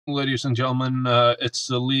Ladies and gentlemen, it's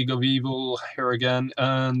the League of Evil here again,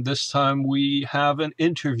 and this time we have an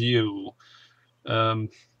interview. Um,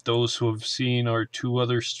 those who have seen our two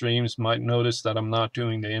other streams might notice that I'm not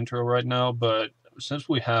doing the intro right now, but since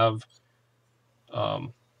we have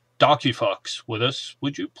um, DocuFox with us,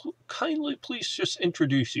 would you kindly please just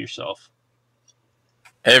introduce yourself?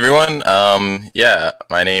 Hey everyone. Yeah,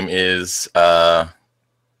 my name is I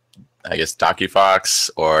guess DocuFox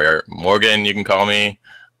or Morgan, you can call me,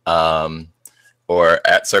 um, or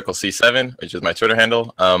at Circle C7, which is my Twitter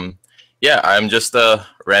handle. Yeah, I'm just a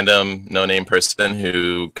random no-name person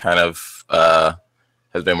who kind of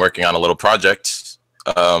has been working on a little project,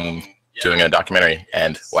 doing a documentary.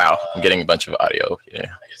 And wow, I'm getting a bunch of audio.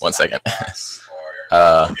 Yeah, 1 second.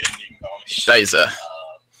 Shiza.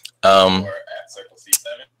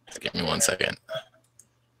 Give me 1 second.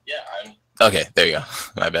 Okay, there you go.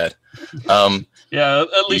 My bad. Yeah,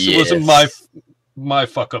 at least yes. it wasn't my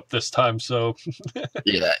fuck up this time. So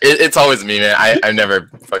yeah, it's always me, man. I never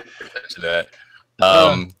fucking attention to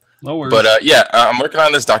that. No worries. But yeah, I'm working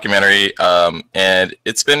on this documentary, and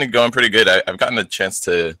it's been going pretty good. I've gotten a chance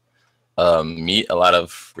to meet a lot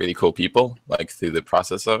of really cool people, like through the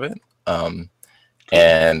process of it.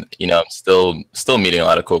 And you know, I'm still meeting a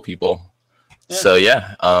lot of cool people. Yeah. So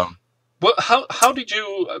yeah. Well, how did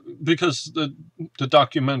you? Because the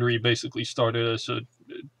documentary basically started as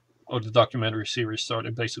or the documentary series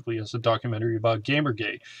started basically as a documentary about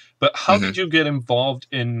Gamergate. But how did you get involved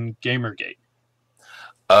in Gamergate?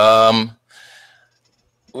 Well,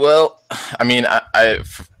 I mean, I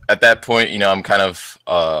at that point, you know, I'm kind of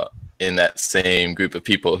in that same group of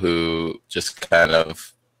people who just kind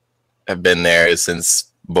of have been there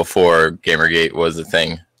since before Gamergate was a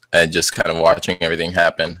thing, and just kind of watching everything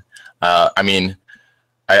happen. I mean,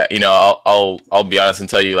 I'll be honest and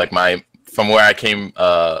tell you, like, from where I came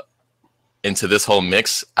into this whole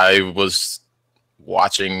mix, I was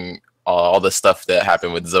watching all the stuff that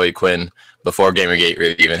happened with Zoe Quinn before Gamergate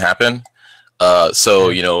really even happened. So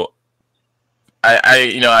you know,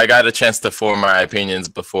 I got a chance to form my opinions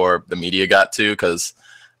before the media got to, because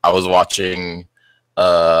I was watching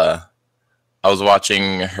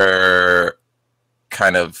her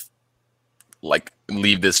kind of like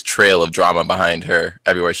leave this trail of drama behind her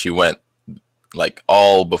everywhere she went, like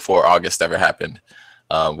all before August ever happened,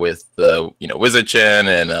 with the Wizard Chin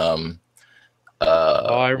and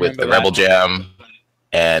with the Rebel Jam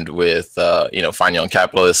and with Fine Young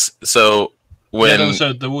Capitalists. So when there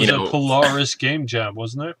was a Polaris game jam,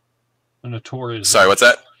 wasn't there? A notorious. Sorry, what's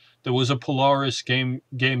that? There was a Polaris game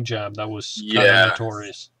jam that was kind of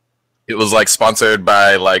notorious. It was like sponsored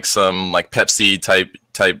by like some like Pepsi type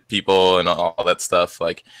people and all that stuff.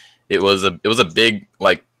 Like it was a big,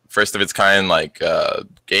 like, first of its kind, like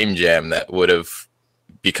game jam that would have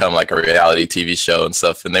become like a reality TV show and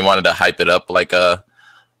stuff. And they wanted to hype it up like a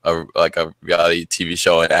reality TV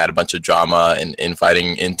show and add a bunch of drama and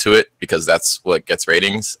infighting into it, because that's what gets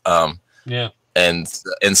ratings. Yeah. And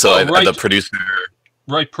so the producer,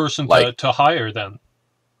 right person to hire then.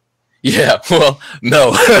 Yeah, well, no,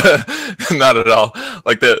 not at all.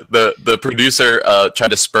 Like the producer tried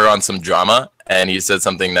to spur on some drama, and he said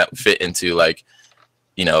something that fit into, like,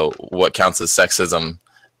 you know, what counts as sexism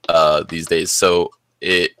these days. So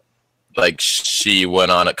she went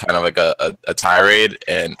on a kind of like a tirade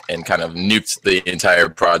and kind of nuked the entire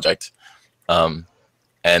project, and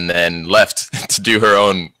then left to do her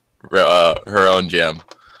own jam.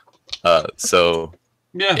 So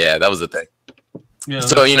yeah, that was the thing. Yeah,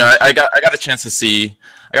 so you know, I got a chance to see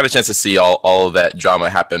all of that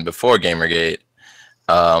drama happen before Gamergate,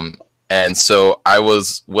 and so I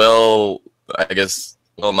was knowledgeable about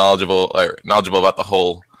the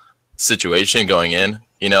whole situation going in.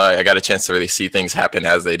 You know, I got a chance to really see things happen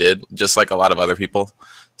as they did, just like a lot of other people.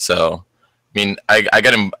 So, I mean, I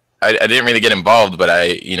didn't really get involved, but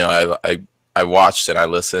I watched and I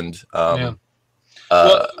listened. Yeah.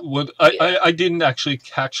 I didn't actually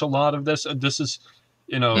catch a lot of this. This is,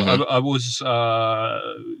 you know,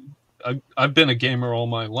 I've been a gamer all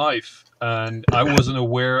my life, and I wasn't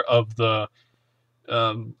aware of the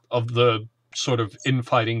sort of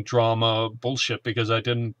infighting drama bullshit, because I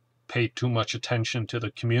didn't pay too much attention to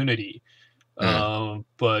the community.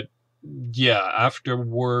 But yeah,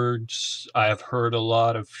 afterwards, I have heard a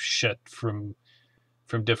lot of shit from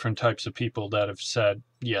different types of people that have said,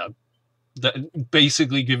 yeah, that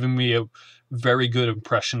basically giving me a very good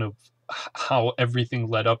impression of how everything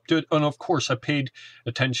led up to it. And of course, I paid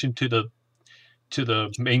attention to the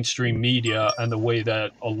mainstream media and the way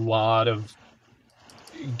that a lot of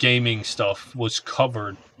gaming stuff was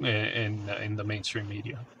covered in the mainstream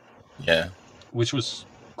media. Yeah, which was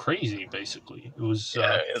crazy. Basically, it was.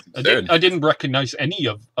 Yeah, it's absurd. I didn't recognize any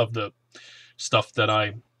of the stuff that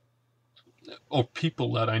I or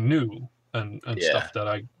people that I knew and Yeah. stuff that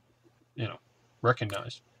I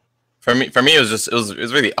recognized. For me, it was just it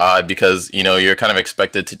was really odd because you're kind of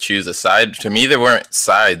expected to choose a side. To me, there weren't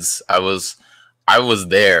sides. I was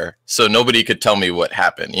there, so nobody could tell me what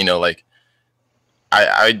happened. Like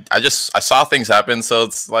I saw things happen, so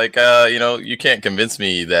it's like you can't convince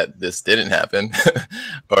me that this didn't happen,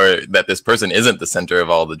 or that this person isn't the center of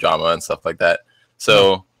all the drama and stuff like that.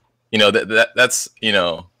 So that's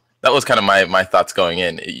that was kind of my thoughts going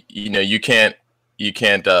in. You can't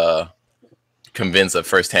convince a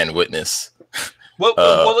firsthand witness.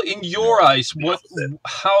 Well, in your eyes,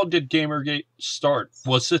 how did Gamergate start?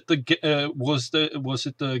 Was it the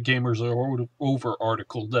Gamers Are Over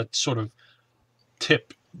article that sort of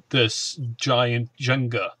tipped this giant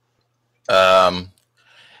Jenga?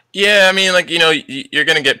 Yeah, I mean, like you're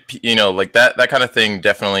gonna get like that kind of thing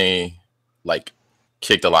definitely like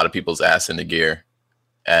kicked a lot of people's ass into gear,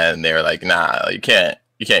 and they were like, nah, you can't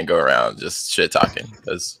go around just shit talking,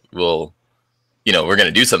 because we're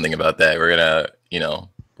gonna do something about that. We're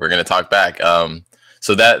gonna talk back.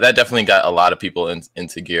 So that definitely got a lot of people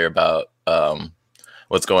into gear about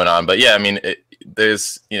what's going on. But yeah, I mean,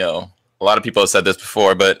 there's a lot of people have said this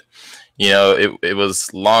before, but it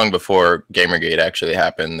was long before Gamergate actually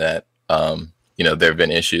happened that there have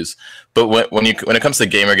been issues. But when it comes to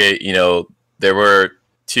Gamergate, there were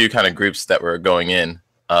two kind of groups that were going in,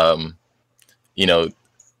 or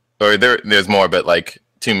there's more, but like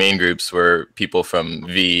two main groups were people from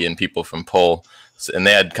V and people from Pol, and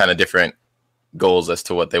they had kind of different goals as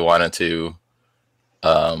to what they wanted to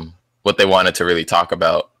really talk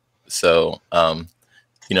about. So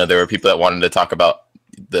there were people that wanted to talk about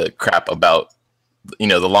the crap about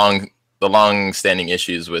the long standing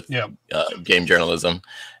issues with game journalism,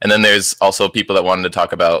 and then there's also people that wanted to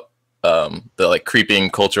talk about the like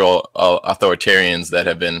creeping cultural authoritarians that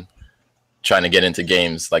have been trying to get into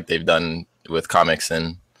games, like they've done with comics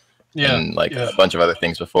and a bunch of other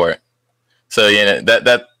things before. So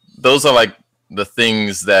that those are like the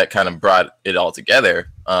things that kind of brought it all together.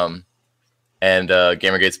 And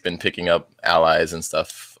Gamergate's been picking up allies and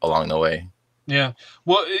stuff along the way. Yeah.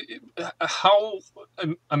 Well,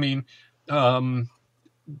 I mean, I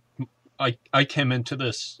came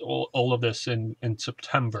into all of this in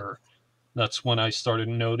September. That's when I started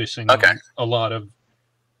noticing a lot of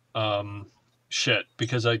shit,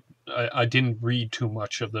 because I didn't read too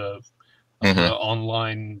much of the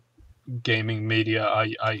online gaming media.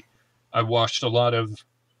 I watched a lot of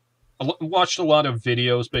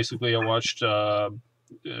videos. Basically, I watched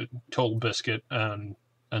Total Biscuit and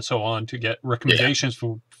so on to get recommendations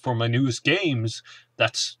for my newest games.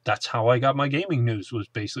 That's how I got my gaming news, was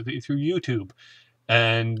basically through YouTube,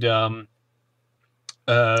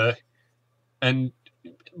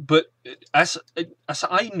 but as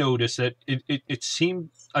I noticed it seemed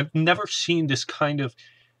I've never seen this kind of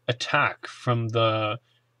attack from the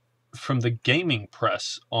gaming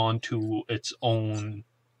press onto its own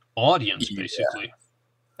audience, basically.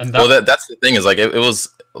 And that's the thing, is like it was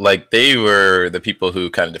like they were the people who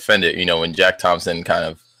kind of defended it. When Jack Thompson kind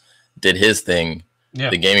of did his thing,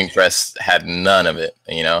 the gaming press had none of it.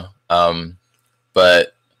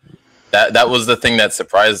 But that was the thing that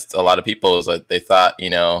surprised a lot of people, is that they thought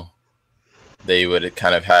they would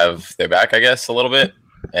kind of have their back, I guess, a little bit.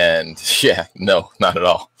 And no, not at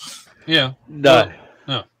all. Yeah, no.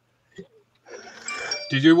 No.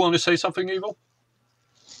 Did you want to say something, Evil?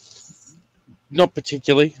 Not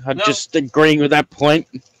particularly. I'm just agreeing with that point.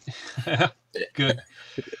 Good.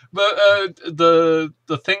 But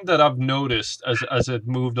the thing that I've noticed as it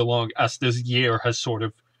moved along, as this year has sort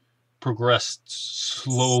of progressed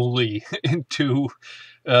slowly into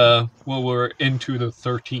we're into the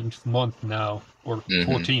 13th month now, or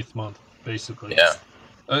 14th month, basically.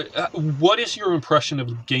 What is your impression of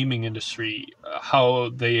the gaming industry, how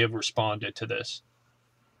they have responded to this?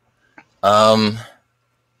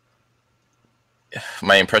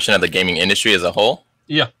 My impression of the gaming industry as a whole?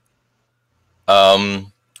 Yeah.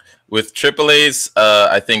 With AAAs,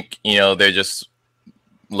 I think, they're just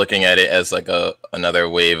looking at it as like another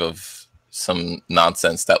wave of some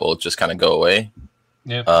nonsense that will just kind of go away.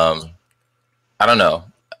 Yeah. I don't know.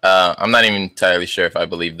 I'm not even entirely sure if I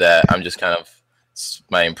believe that. I'm just kind of, it's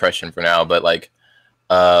my impression for now. But like,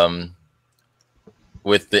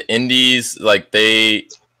 with the indies, like I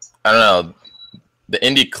don't know, the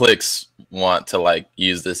indie cliques want to like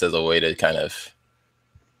use this as a way to kind of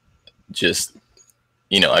just,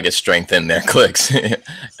 I guess, strengthen their cliques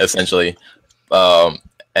essentially.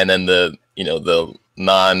 And then the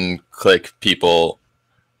non-click people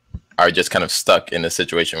are just kind of stuck in a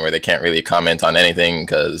situation where they can't really comment on anything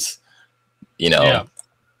because, Yeah.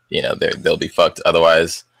 They'll be fucked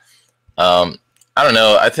otherwise. I don't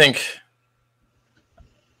know. I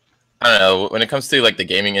don't know. When it comes to like the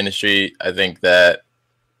gaming industry, I think that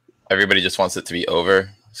everybody just wants it to be over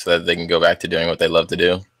so that they can go back to doing what they love to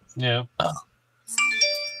do. Yeah.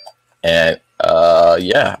 And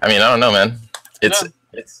yeah, I mean, I don't know, man. It's a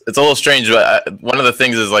little strange, but one of the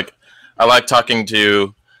things is like I like talking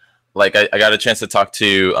to, like I got a chance to talk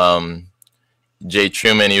to Jay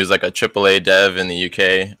Truman. He was like a AAA dev in the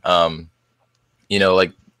UK.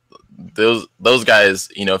 Like those guys,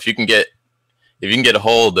 if you can get a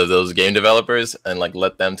hold of those game developers and like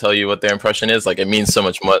let them tell you what their impression is, like it means so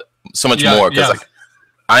much more because like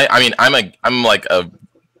I mean I'm like a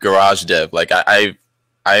garage dev. Like I'm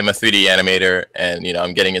a 3D animator and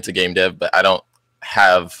I'm getting into game dev, but I don't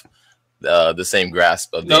have the same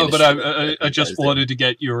grasp of the industry. I just wanted to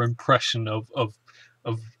get your impression of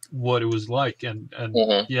what it was like, and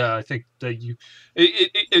yeah, I think that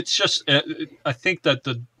it's just I think that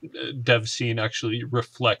the dev scene actually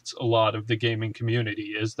reflects a lot of the gaming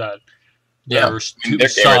community. Is that there's two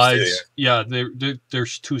sides? Yeah,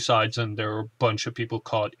 there's two sides, and there are a bunch of people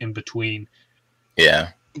caught in between. Yeah.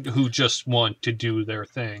 Who just want to do their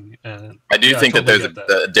thing, and I do think that there's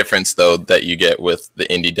a difference though that you get with the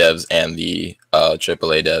indie devs and the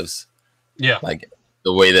AAA devs. Yeah, like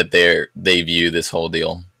the way that they view this whole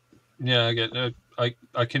deal. Yeah, I get.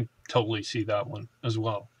 I can totally see that one as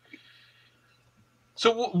well.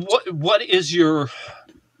 So what is your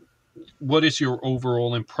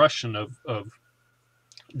overall impression of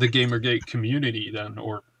the Gamergate community then,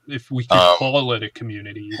 or if we could call it a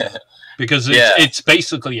community, because it's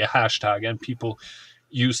basically a hashtag, and people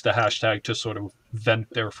use the hashtag to sort of vent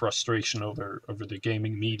their frustration over the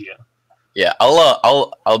gaming media. Yeah,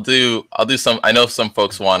 I'll do some. I know some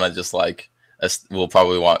folks want to just like will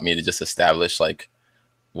probably want me to just establish like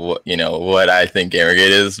what I think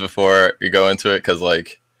Gamergate is before we go into it, because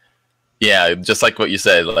like just like what you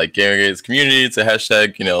said, like Gamergate is community, it's a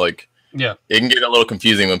hashtag. Like it can get a little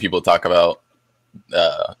confusing when people talk about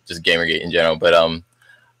just Gamergate in general, but I'll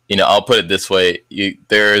put it this way: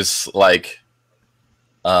 there's like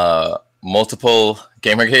multiple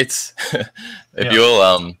Gamergates, if you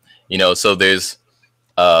will. So there's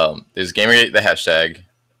Gamergate, the hashtag,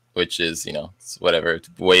 which is it's whatever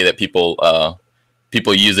way that people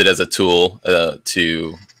use it as a tool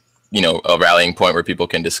to a rallying point where people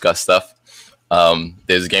can discuss stuff.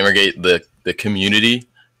 There's Gamergate, the community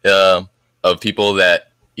of people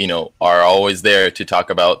that are always there to talk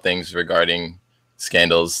about things regarding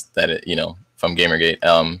scandals that from Gamergate.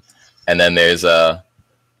 And then there's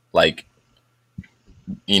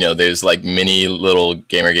there's like many little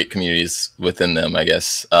Gamergate communities within them, I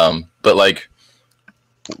guess. But like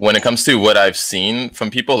when it comes to what I've seen from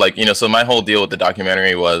people, like so my whole deal with the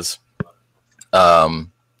documentary was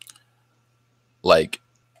like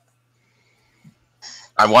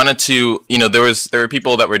I wanted to there were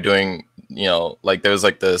people that were doing like there was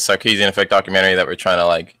like the Sarkeesian Effect documentary that were trying to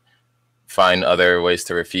like find other ways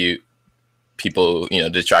to refute people,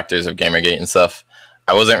 detractors of Gamergate and stuff.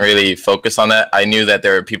 I wasn't really focused on that. I knew that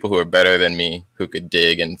there were people who were better than me who could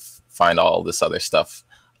dig and find all this other stuff.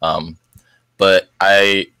 But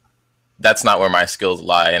that's not where my skills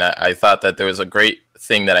lie. And I thought that there was a great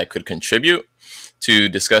thing that I could contribute to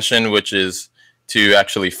discussion, which is to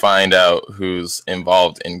actually find out who's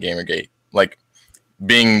involved in Gamergate. Like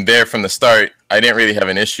being there from the start, I didn't really have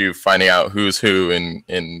an issue finding out who's who in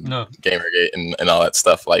Gamergate and all that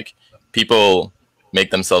stuff. Like people make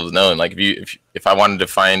themselves known. Like if I wanted to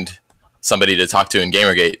find somebody to talk to in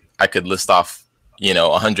Gamergate, I could list off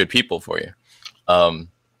 100 people for you. That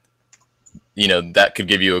could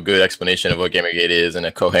give you a good explanation of what Gamergate is and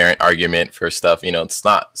a coherent argument for stuff. It's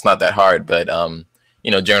not that hard, but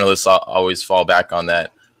journalists always fall back on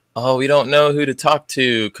that. Oh, we don't know who to talk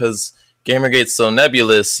to because Gamergate's so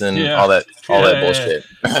nebulous and all that bullshit.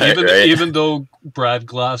 Even though Brad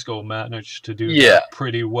Glasgow managed to do that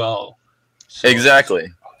pretty well. So. Exactly.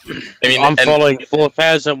 I mean, I'm following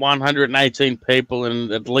 4,118 people,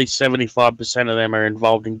 and at least 75% of them are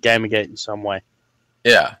involved in Gamergate in some way.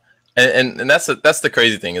 Yeah, and that's the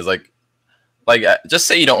crazy thing is like just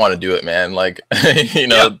say you don't want to do it, man. Like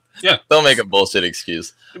don't make a bullshit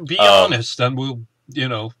excuse. Be honest, and we'll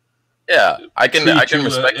Yeah, I can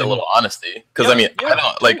respect a little honesty because I don't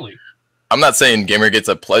totally. I'm not saying Gamergate's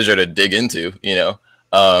a pleasure to dig into, No,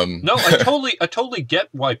 I totally get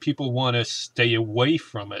why people want to stay away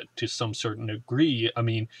from it to some certain degree. I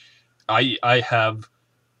mean, I have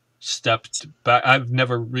stepped back. I've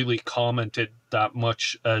never really commented that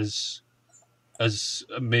much as as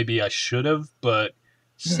maybe I should have, but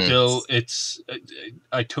Mhm. still,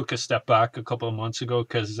 I took a step back a couple of months ago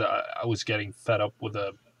because I was getting fed up with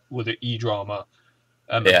the e-drama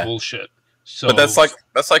and the Yeah. bullshit. But So that's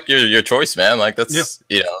like your choice, man. Like yeah, that's,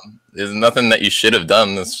 there's nothing that you should have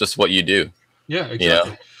done. That's just what you do. yeah, You know.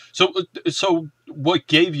 exactly. So what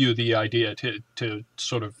gave you the idea to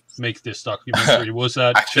sort of make this documentary? Was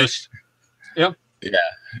that Actually, just yeah?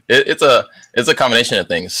 yeah, it's a combination of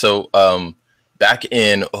things. So back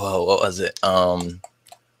in, what was it?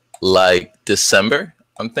 Like December,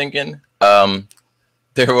 I'm thinking.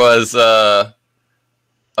 There was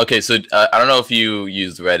okay, so I don't know if you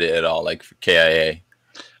used Reddit at all, like for KIA.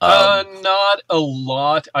 Not a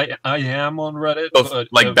lot. I am on Reddit, So but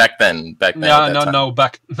like back then at no, that no, time. no,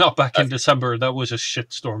 not back in Okay. December. That was a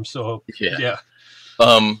shitstorm. So Yeah. yeah,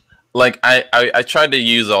 Like I tried to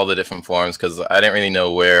use all the different forums because I didn't really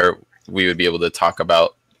know where we would be able to talk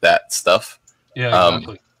about that stuff. yeah, Um,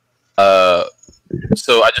 exactly.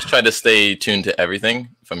 So I just tried to stay tuned to everything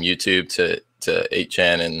from YouTube to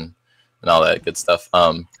 8chan and all that good stuff.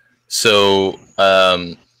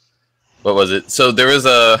 What was it? So there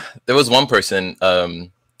was one person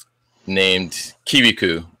named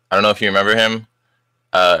Kiwiku. I don't know if you remember him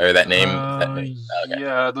or that name. Okay.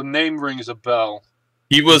 Yeah, the name rings a bell.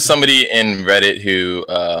 He was somebody in Reddit who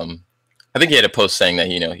I think he had a post saying that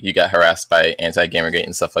he got harassed by anti-Gamergate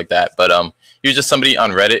and stuff like that. But he was just somebody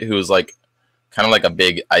on Reddit who was like kind of like a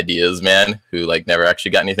big ideas man who like never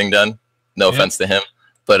actually got anything done. No offense to him,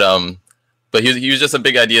 but he was just a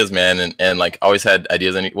big ideas man and like always had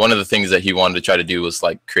ideas. And one of the things that he wanted to try to do was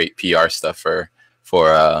like create PR stuff for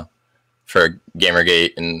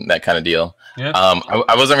Gamergate and that kind of deal. Yeah.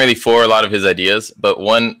 I wasn't really for a lot of his ideas, but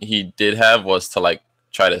one he did have was to like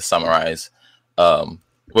try to summarize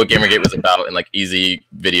what Gamergate was about in like easy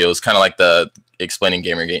videos, kind of like the explaining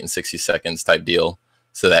Gamergate in 60 seconds type deal,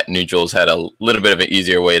 so that neutrals had a little bit of an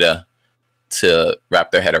easier way to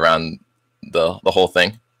wrap their head around the whole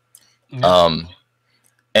thing. Yeah.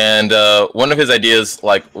 And one of his ideas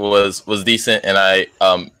like was decent, and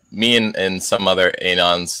me and some other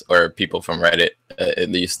anons or people from Reddit at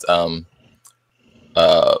least,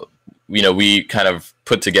 we kind of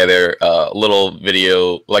put together a little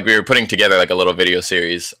video, like we were putting together like a little video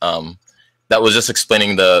series that was just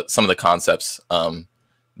explaining some of the concepts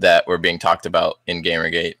that were being talked about in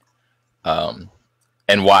Gamergate,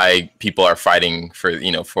 and why people are fighting for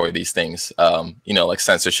for these things, like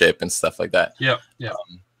censorship and stuff like that. Yeah. Yeah.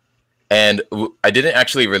 And I didn't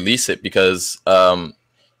actually release it because one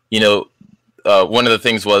of the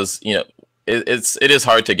things was it is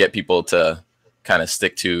hard to get people to kind of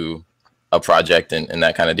stick to a project and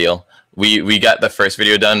that kind of deal. We got the first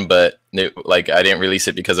video done, but I didn't release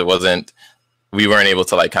it because we weren't able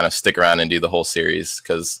to like kind of stick around and do the whole series,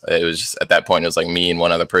 because it was just at that point it was like me and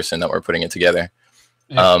one other person that were putting it together.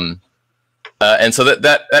 Yeah. And so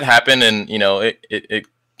that happened, and it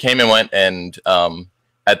came and went, and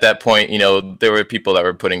at that point there were people that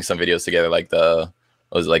were putting some videos together, like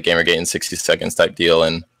like Gamergate in 60 seconds type deal,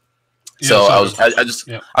 and so I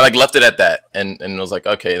like left it at that, and was like,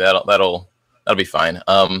 okay, that'll be fine.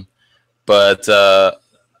 But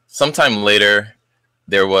sometime later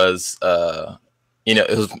there was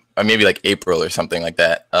it was maybe like April or something like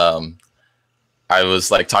that. I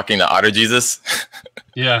was like talking to Otter Jesus.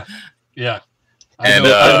 Yeah. I And,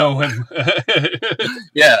 know him.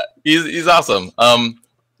 Yeah, he's awesome. I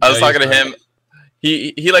was talking to him.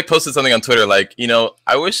 He like posted something on Twitter like,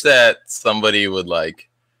 I wish that somebody would like,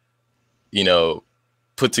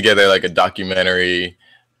 put together like a documentary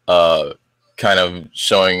kind of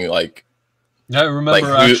showing like, I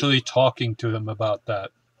remember actually talking to him about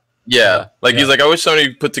that. Yeah, he's like, I wish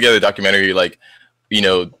somebody put together a documentary like,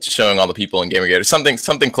 showing all the people in Gamergate or something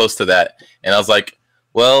close to that. And I was like,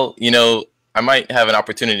 well, I might have an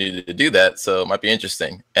opportunity to do that, so it might be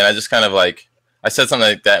interesting. And I just kind of like, I said something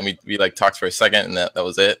like that, and we like talked for a second, and that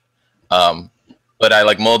was it. But I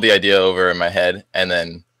like mulled the idea over in my head, and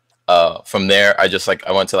then from there, I just like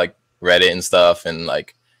I went to like Reddit and stuff, and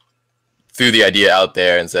like threw the idea out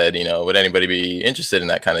there and said, would anybody be interested in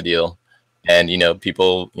that kind of deal? And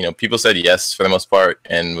people said yes for the most part,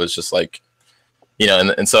 and was just like,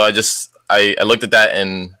 and so I looked at that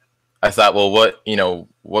and I thought, well, what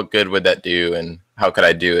good would that do, and how could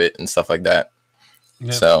I do it, and stuff like that.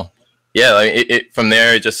 Yeah. So yeah, like it from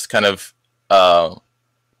there, it just kind of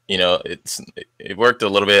it worked a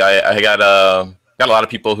little bit. I got a lot of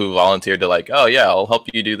people who volunteered to like, oh yeah, I'll help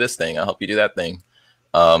you do this thing, I'll help you do that thing.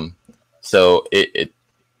 So it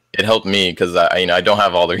helped me, because I don't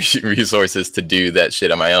have all the resources to do that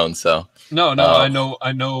shit on my own. So no, I know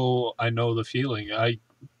the feeling.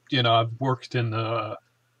 you know, I've worked in the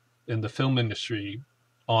film industry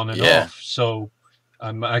on and Yeah. off. So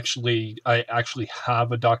I actually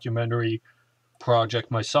have a documentary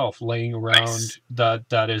project myself laying around Nice.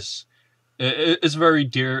 that is very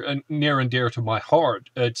dear and near and dear to my heart.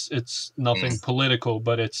 It's nothing Mm. political,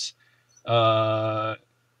 but it's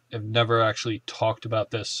I've never actually talked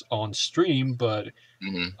about this on stream, but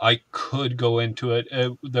Hmm. I could go into it.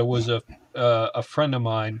 There was a friend of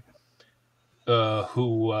mine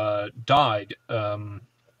who died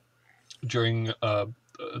during a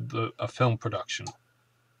film production,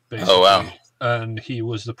 Oh wow. basically. And he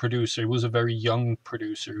was the producer. He was a very young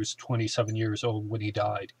producer. He was 27 years old when he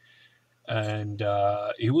died, and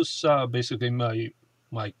he was basically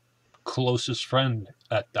my closest friend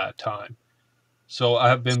at that time. So I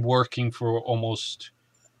have been working for almost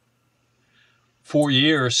 4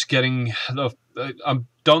 years getting the. I've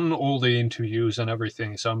done all the interviews and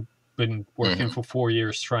everything. So I've been working Hmm. for 4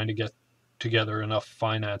 years trying to get together enough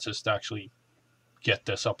finances to actually get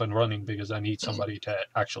this up and running because I need Hmm. somebody to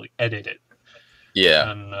actually edit it.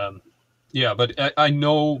 Yeah. And yeah, but I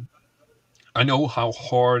know how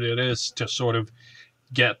hard it is to sort of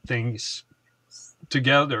get things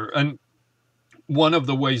together. And one of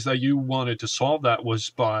the ways that you wanted to solve that was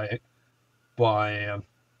by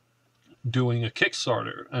doing a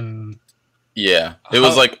Kickstarter. And Yeah. It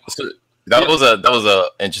was how? like so Yeah, that was a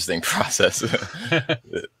interesting process.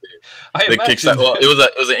 I The Kickstarter. imagine. Well, it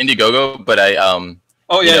was an Indiegogo, but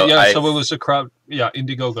Oh you yeah, know, yeah. So it was a crowd. Yeah,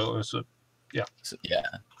 Indiegogo. It was a, yeah, yeah.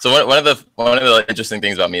 So one of the interesting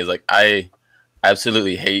things about me is like I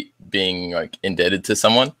absolutely hate being like indebted to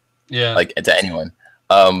someone, yeah, like to anyone.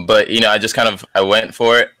 But you know, I just kind of I went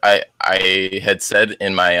for it. I had said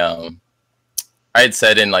in my I had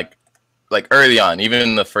said in like early on, even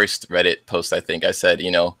in the first Reddit post, I think I said,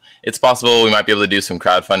 you know, it's possible we might be able to do some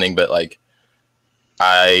crowdfunding, but like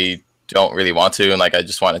I don't really want to, and like I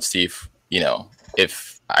just want to see if you know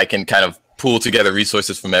if I can kind of pool together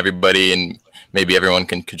resources from everybody, and maybe everyone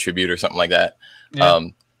can contribute or something like that. yeah,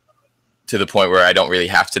 Um, to the point where I don't really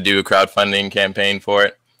have to do a crowdfunding campaign for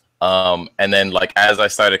it. And then like as I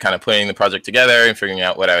started kind of putting the project together and figuring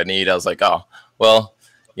out what I would need, I was like, oh, well,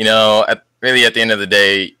 you know, really at the end of the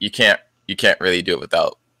day, you can't really do it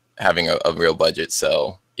without having a real budget.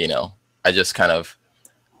 So you know, I just kind of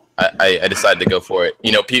I decided to go for it.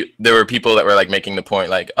 You know, there were people that were like making the point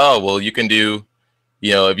like, oh, well, you can do,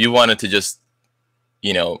 you know, if you wanted to just,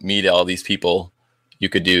 you know, meet all these people, you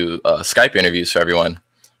could do Skype interviews for everyone.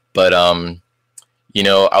 But you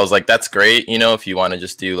know, I was like, that's great. You know, if you want to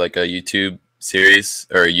just do like a YouTube series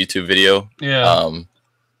or a YouTube video, yeah. um,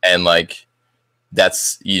 and like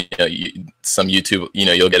that's some YouTube, you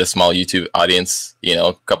know, you'll get a small YouTube audience. You know,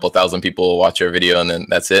 a couple thousand people will watch your video, and then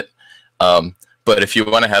that's it. But if you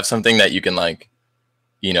want to have something that you can like,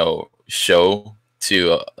 you know, show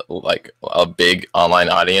to like a big online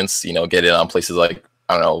audience, you know, get it on places like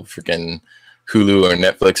I don't know, freaking Hulu or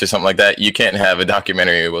Netflix or something like that. You can't have a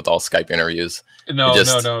documentary with all Skype interviews. It No, no,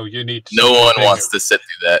 just no. You need no something one bigger. wants to sit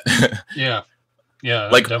through that. Yeah, yeah,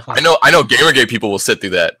 Like definitely. I know Gamergate people will sit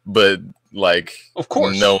through that, but like Of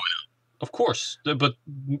course, no. of course. But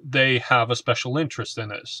they have a special interest in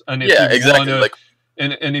this, and if Yeah, you want exactly. to, Like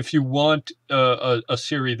and if you want a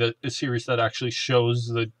series that actually shows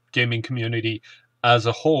the gaming community as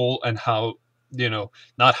a whole and how, you know,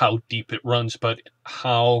 not how deep it runs, but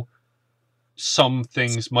how some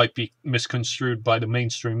things might be misconstrued by the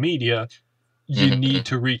mainstream media, you mhm. need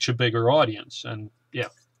to reach a bigger audience. And yeah,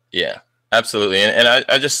 Yeah, absolutely. And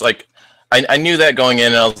I just like I knew that going in,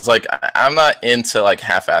 and I was like, I'm not into like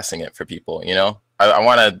half-assing it for people, you know. I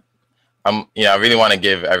want to, you know, I really want to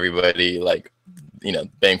give everybody like, you know,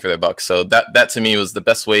 bang for their buck. So that to me was the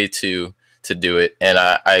best way to do it, and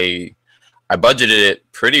I budgeted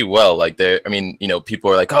it pretty well. Like there, I mean, you know, people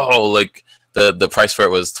were like, oh, like the price for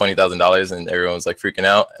it was $20,000, and everyone was like freaking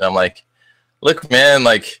out, and I'm like, look, man,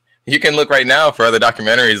 like you can look right now for other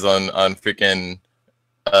documentaries on freaking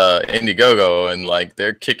Indiegogo, and like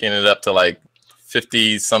they're kicking it up to like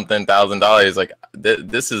 50 something $1,000. Like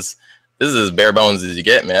this is as bare bones as you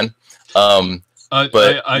get, man.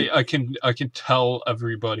 But I can tell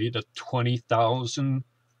everybody that 20,000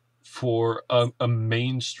 for a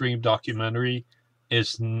mainstream documentary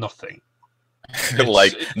is nothing.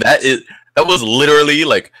 like It's that was literally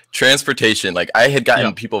like transportation. Like I had yeah,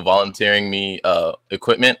 gotten people volunteering me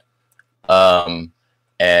equipment, um,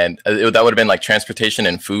 and that would have been like transportation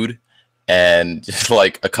and food, and just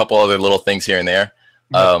like a couple other little things here and there.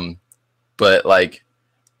 yeah, But like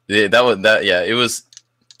that was that. Yeah, it was.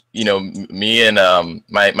 You know, me and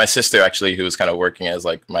my sister actually, who was kind of working as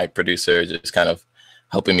like my producer, just kind of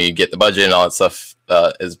helping me get the budget and all that stuff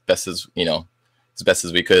as best as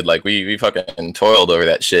we could. Like we fucking toiled over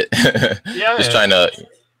that shit. Yeah, just trying to,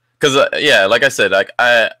 because yeah, like I said, like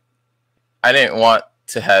I didn't want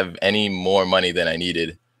to have any more money than I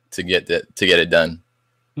needed to get it done.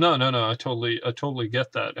 No, I totally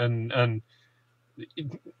get that. And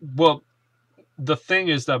well, the thing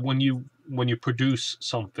is that when you produce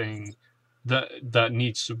something that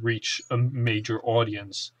needs to reach a major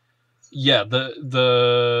audience, yeah,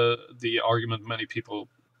 the argument many people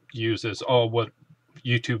use is, oh, what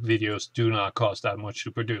YouTube videos do not cost that much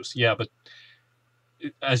to produce. Yeah, but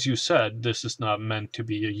as you said, this is not meant to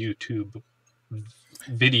be a YouTube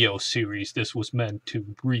video series. This was meant to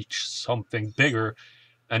reach something bigger,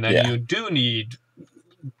 and then you do need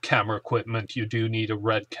camera equipment. You do need a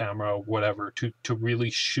red camera or whatever to really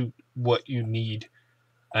shoot what you need,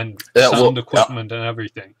 and sound equipment and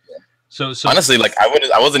everything. So honestly, like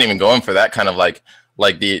I wasn't even going for that kind of like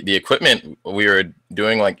the equipment we were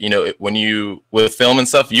doing. Like, you know, when you with film and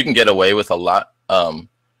stuff, you can get away with a lot. Even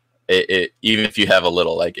if you have a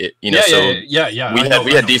little, like it, you know.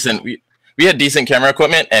 We had decent camera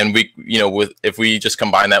equipment, and we, you know, if we just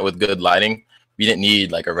combine that with good lighting, we didn't need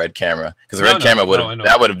like a red camera, because a red camera would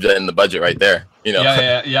have been the budget right there. You know.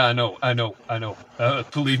 Yeah. I know.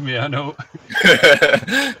 Believe me, I know.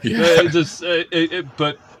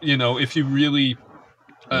 But you know, if you really,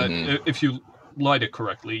 if you light it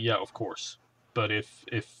correctly, yeah, of course. But if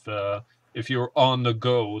you're on the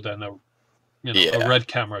go, then a red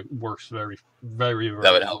camera works very, very, very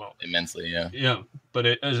that would help well. Immensely. Yeah. Yeah, but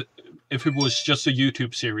if it was just a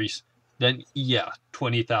YouTube series, then yeah,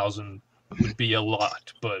 20,000 would be a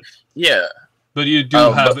lot. But yeah, but you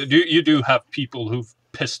do you do have people who've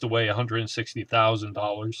pissed away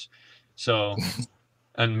 $160,000, so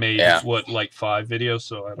and made like 5 videos.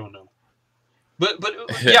 So I don't know. But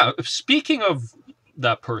yeah, speaking of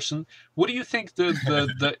that person, what do you think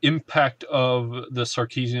the impact of the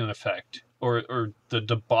Sarkeesian effect, or the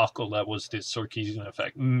debacle that was the Sarkeesian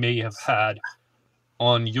effect, may have had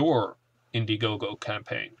on your Indiegogo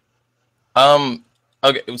campaign?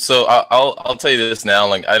 Okay, so I'll tell you this now.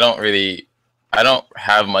 Like, I don't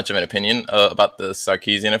have much of an opinion about the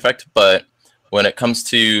Sarkeesian effect, but when it comes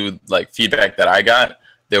to like feedback that I got,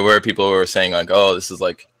 there were people who were saying like, oh, this is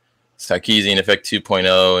like Sarkeesian effect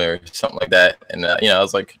 2.0 or something like that. And, you know, I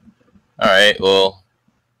was like, all right, well,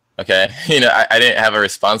 okay. You know, I didn't have a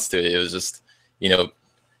response to it. It was just, you know,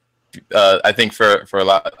 I think for a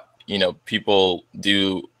lot, you know, people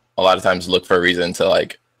do a lot of times look for a reason to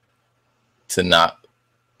not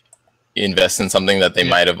invest in something that they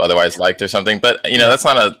might have otherwise liked or something. But, you know,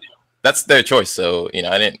 that's their choice. So, you know,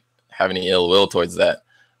 I didn't have any ill will towards that.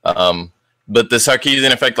 But the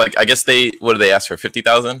Sarkeesian effect, like, I guess what did they ask for,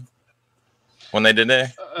 50,000 when they did their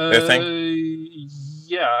thing?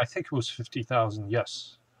 Yeah, I think it was 50,000.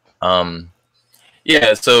 Yes.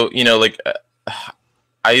 Yeah. So, you know, like, all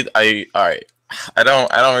right. I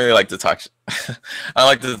don't really like to talk. I don't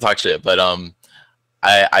like to talk shit, but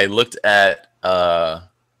I looked at I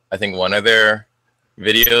think one of their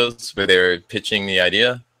videos where they were pitching the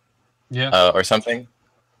idea, or something.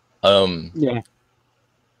 Yeah.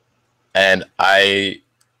 And I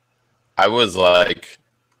was like,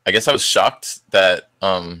 I guess I was shocked that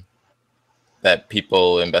that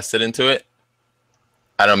people invested into it.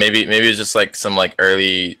 I don't know, maybe it's just like some like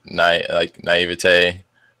early naivete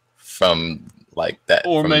from like that,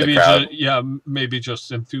 or from maybe the crowd. maybe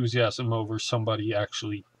just enthusiasm over somebody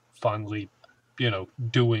actually finally, you know,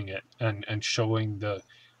 doing it and showing the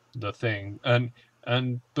thing.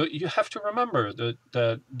 But you have to remember that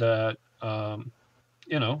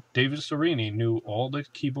you know, David Sorini knew all the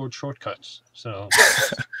keyboard shortcuts. So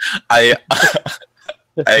I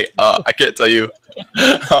can't tell you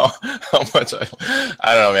how much I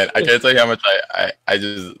don't know, man. I can't tell you how much I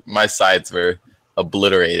just, my sides were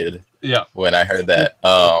obliterated. Yeah. When I heard that,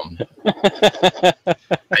 I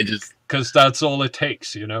just, because that's all it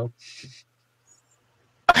takes, you know.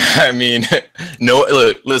 I mean,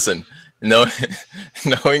 listen, knowing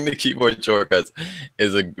the keyboard shortcuts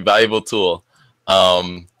is a valuable tool.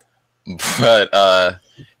 But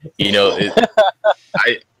you know,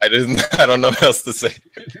 I don't know what else to say.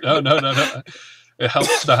 No. It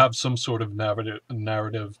helps to have some sort of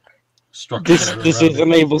narrative structure. This is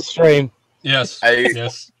an evil stream. Yes.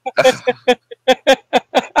 Yes.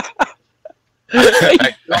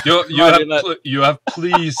 You have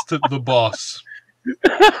pleased the boss.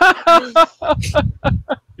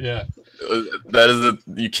 Yeah. That is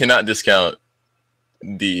you cannot discount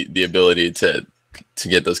the ability to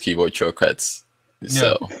get those keyboard shortcuts.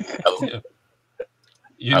 So I'll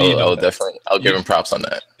give him props on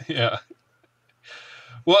that. Yeah.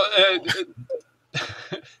 Well,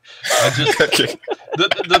 I just Okay.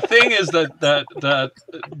 the thing is that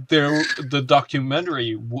the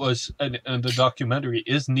documentary was and the documentary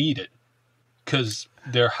is needed because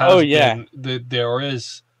there Oh has yeah, been there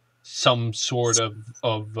is some sort of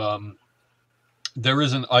there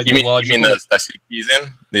is an You mean ideological,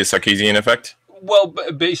 The Sarkeesian effect? well,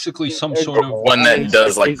 basically some sort of, One that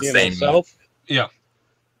does like the Sarkeesian same. himself. yeah,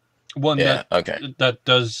 one Yeah. Okay. that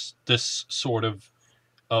does this sort of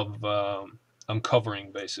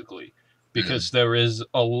uncovering basically, Mhm. because there is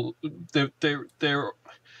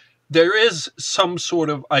there is some sort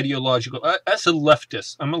of ideological, as a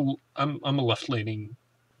leftist, I'm a left leaning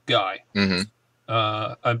guy. Mhm.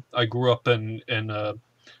 I grew up in a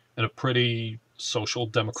pretty social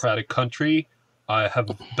democratic country. I have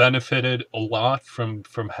benefited a lot from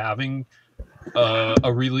having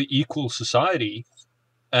a really equal society,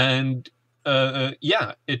 and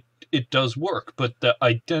yeah, it does work. But the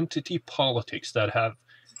identity politics that have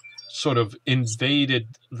sort of invaded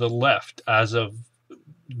the left as of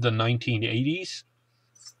the 1980s,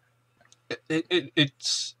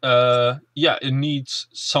 it's yeah, it needs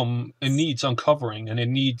uncovering, and it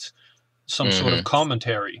needs some sort of Mhm.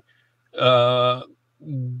 commentary. Uh,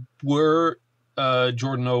 were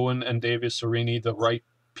Jordan Owen and David Serini the right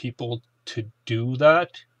people to do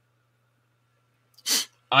that?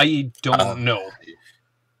 I Uh, don't know.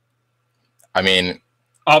 I mean,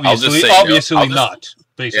 I'll just Obviously, say no. obviously not.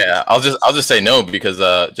 Basically, Yeah, I'll just say no because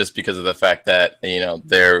just because of the fact that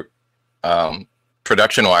they're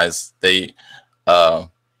production wise uh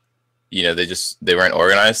they weren't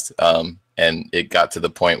organized, and it got to the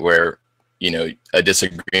point where a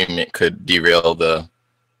disagreement could derail the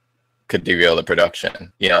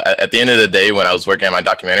production. At the end of the day, when I was working on my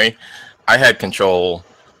documentary, I had control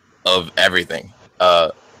of everything.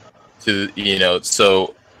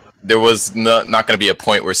 So there was not going to be a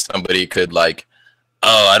point where somebody could like,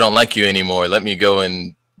 oh, I don't like you anymore, let me go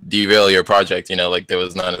and derail your project. Like there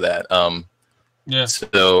was none of that. yeah,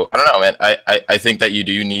 So I don't know, man. I think that you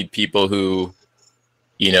do need people who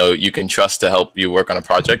you can trust to help you work on a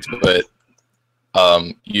project, but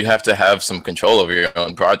you have to have some control over your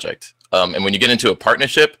own project. And when you get into a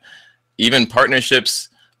partnership, even partnerships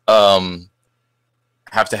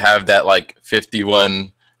have to have that like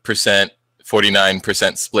 51%,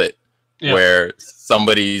 49% split, yeah, where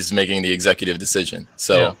somebody's making the executive decision.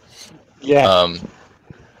 So, Yeah, um,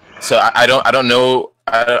 so I don't know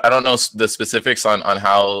I don't know the specifics on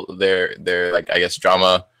how their like I guess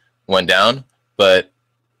drama went down, but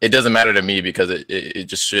it doesn't matter to me because it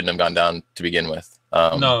just shouldn't have gone down to begin with.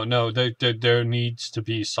 no. There needs to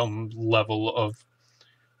be some level of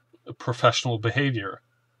professional behavior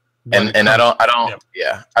when it And comes. I don't Yeah,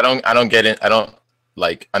 yeah I don't get it. I don't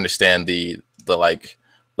like understand the like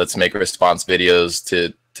let's make response videos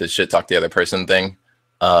to shit talk the other person thing.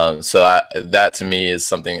 That to me is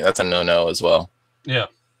something that's a no as well. yeah.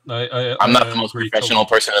 I'm I not the most agree professional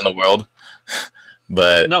totally. person in the world,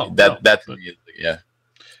 but No, that to but me is yeah.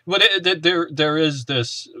 there is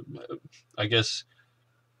this. I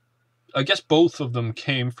guess both of them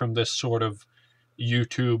came from this sort of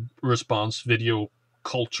YouTube response video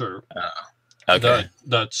culture Okay.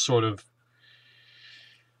 that sort of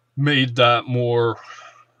made that more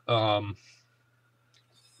um,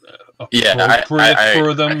 Yeah, appropriate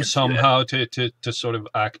for I them can see that. somehow to sort of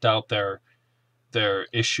act out their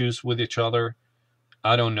issues with each other.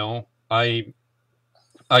 I don't know. I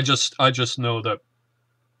just know that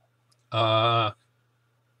uh,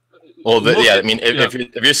 Well, look yeah, I at, mean, yeah, if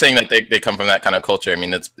you're saying that they come from that kind of culture, I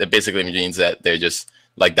mean, it basically means that they're just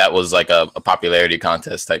like that was like a popularity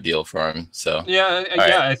contest type deal for them. So, all right.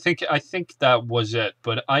 yeah. I think that was it.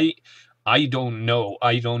 But I don't know.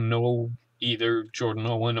 I don't know either Jordan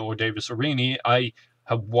Owen or Davis Arini. I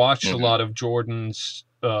have watched a Mm-hmm. lot of Jordan's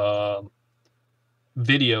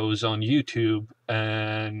videos on YouTube,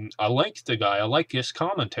 and I like the guy. I like his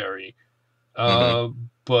commentary. Mm-hmm. Uh,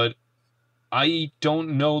 but I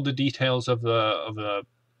don't know the details of that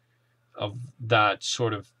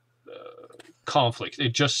sort of conflict.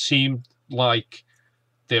 It just seemed like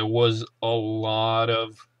there was a lot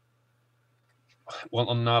of,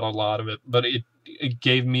 well, not a lot of it, but it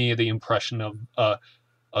gave me the impression of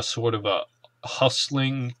a sort of a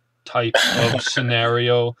hustling type of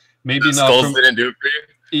scenario. Maybe The not skulls from, didn't do it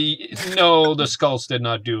for no, the skulls did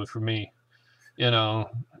not do it for me. You know,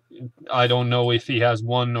 I don't know if he has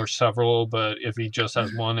one or several, but if he just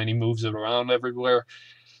has one and he moves it around everywhere,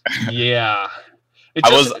 you. yeah, it I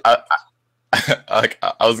just, was like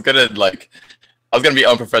I was gonna be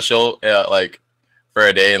unprofessional like for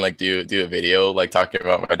a day and like do a video like talking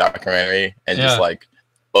about my documentary and just yeah, like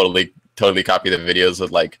totally totally copy the videos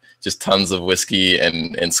with like just tons of whiskey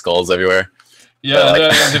and skulls everywhere. Yeah, But,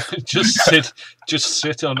 and just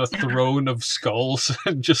sit on a throne of skulls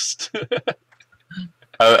and just.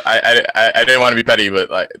 I didn't want to be petty, but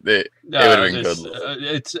like it would have been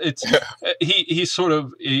good. He sort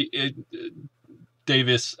of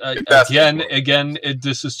Davis That's again.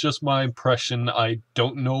 This is just my impression. I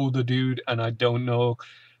don't know the dude, and I don't know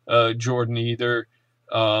Jordan either.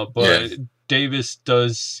 But Davis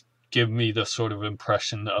does give me the sort of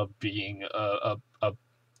impression of being a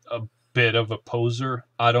bit of a poser.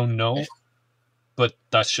 I don't know, but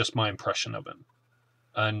that's just my impression of him.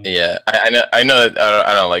 And yeah, I know that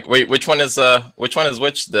I don't like. Wait, which one is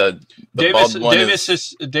which? The Davis bald one Davis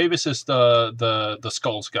is the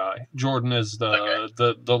skulls guy. Jordan is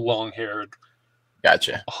the long haired,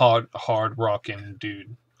 gotcha, hard rocking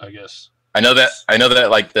dude, I guess. I know that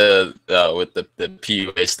like the with the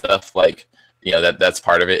PUA stuff, like that's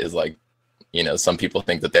part of it is like some people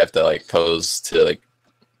think that they have to like pose to like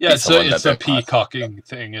it's a peacocking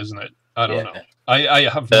thing, isn't it? I don't know. I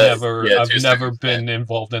have never been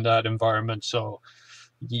involved in that environment, so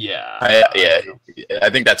yeah. I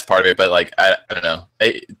think that's part of it, but like I don't know.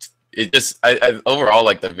 It just I overall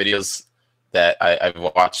like the videos that I've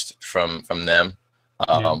watched from them.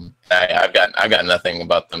 I've got nothing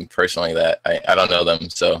about them personally that I don't know them.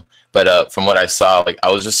 So, but from what I saw, like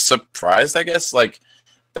I was just surprised, I guess, like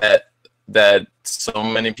that so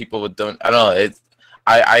many people don't. I don't know.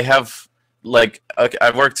 I have like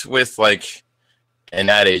I've worked with like an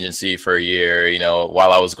ad agency for a year,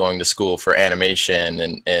 while I was going to school for animation,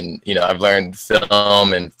 and I've learned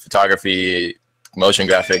film and photography, motion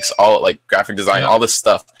graphics, all like graphic design, all this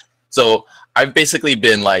stuff. So I've basically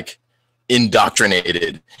been like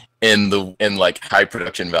indoctrinated in like high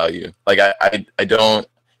production value. Like I don't.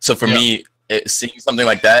 So for me, seeing something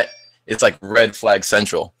like that, it's like red flag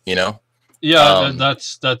central. Yeah,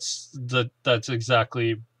 that's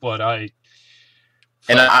exactly what I.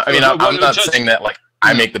 And I mean, I'm not saying that like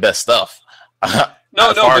I make the best stuff.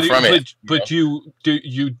 No, far from it. But you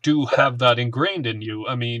do have that ingrained in you.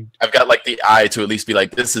 I mean, I've got like the eye to at least be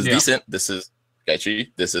like, this is decent. This is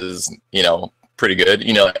sketchy. This is pretty good.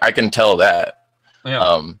 I can tell that.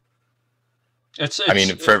 Yeah.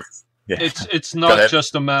 It's not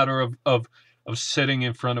just a matter of sitting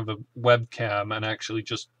in front of a webcam and actually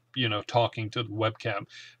just talking to the webcam.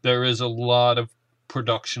 There is a lot of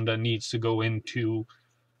production that needs to go into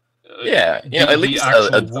at least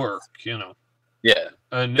actual work, Yeah,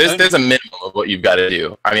 and there's a minimum of what you've got to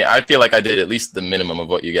do. I mean, I feel like I did at least the minimum of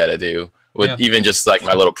what you got to do with even just like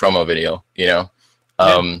my little promo video,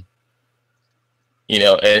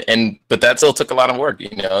 but that still took a lot of work,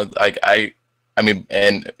 like I mean,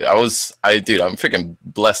 and I'm freaking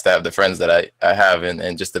blessed to have the friends that I have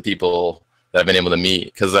and just the people that I've been able to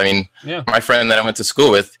meet. Because I mean, my friend that I went to school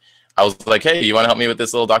with, I was like, hey, you want to help me with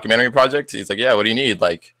this little documentary project? He's like, yeah, what do you need?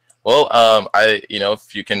 Like, well,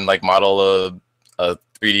 if you can like model a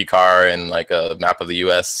 3D car and like a map of the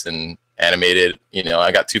US and animate it,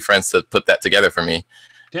 I got two friends to put that together for me.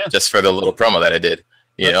 Yeah. Just for the little promo that I did.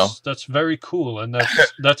 That's very cool. And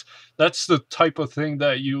that's the type of thing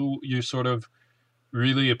that you sort of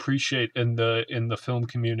really appreciate in the film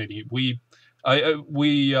community.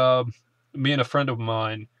 Me and a friend of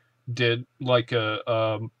mine did like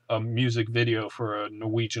a music video for a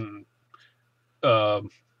Norwegian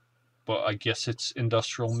well, I guess it's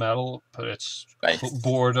industrial metal, but it's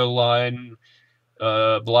borderline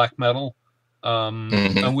black metal.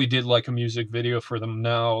 And we did like a music video for them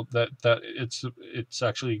now that it's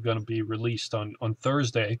actually going to be released on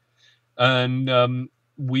Thursday. And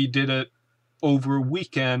we did it over a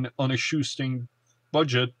weekend on a shoestring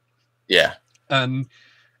budget. Yeah. And,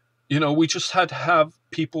 we just had to have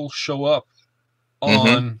people show up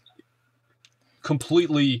on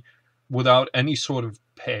completely without any sort of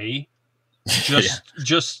pay.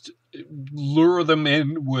 Just lure them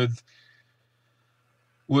in with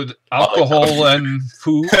alcohol and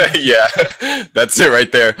food. Yeah, that's it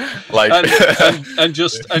right there. Like, and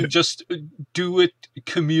just do it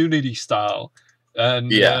community style.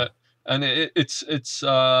 And it's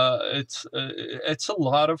a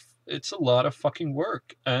lot of fucking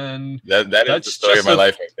work. And that is the story of my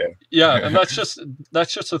life right there. Yeah, and that's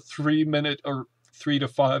just a 3 minute or 3 to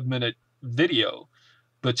 5 minute video,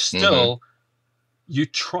 but still, you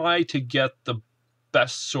try to get the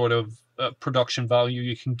best sort of production value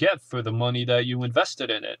you can get for the money that you invested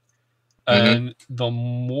in it. And the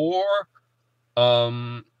more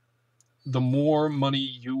money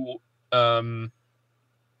you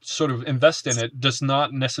sort of invest in it does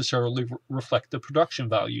not necessarily reflect the production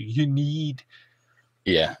value. You need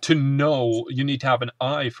Yeah. to know, you need to have an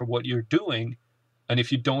eye for what you're doing. And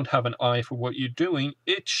if you don't have an eye for what you're doing,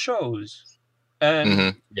 it shows.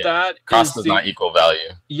 And Yeah. that Cost is does the, not equal value.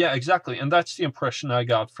 yeah, exactly. And that's the impression I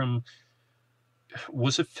got from,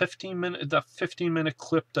 was it 15-minute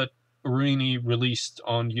clip that Arini released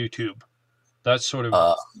on YouTube? That sort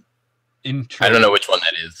of intro. I don't know which one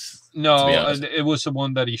that is. No, to be honest. it was the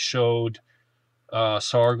one that he showed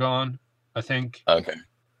Sargon, I think. Okay.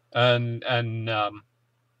 And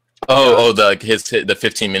the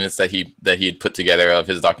 15 minutes that he had put together of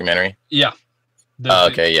his documentary. Yeah.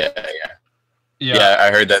 Okay. Yeah.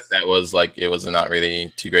 I heard that was like, it was not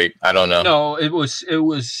really too great. I don't know. No, it was.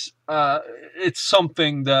 It's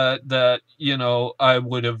something that you know, I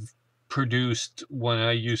would have produced when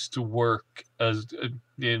I used to work as a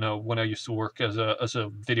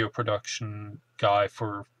video production guy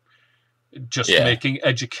for just making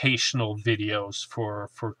educational videos for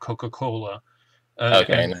Coca-Cola.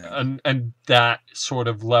 And that sort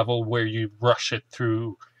of level where you rush it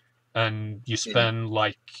through and you spend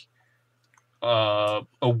like a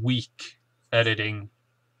week editing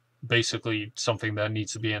basically something that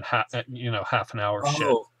needs to be in half an hour shit.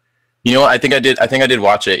 You know what? I think I did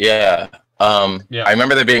watch it. Yeah. Yeah. I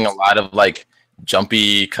remember there being a lot of like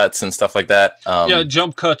jumpy cuts and stuff like that. Yeah,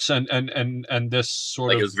 jump cuts and this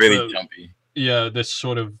sort of, it was really jumpy. Yeah, this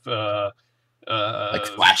sort of like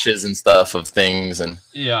flashes and stuff of things, and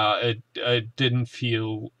yeah, it didn't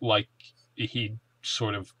feel like he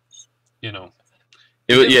sort of, you know.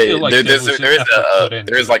 There's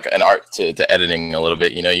like an art to editing a little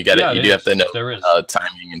bit. You know, you got you do have to know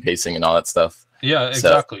timing and pacing and all that stuff. Yeah,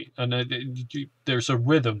 exactly. So. And there's a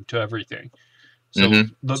rhythm to everything. So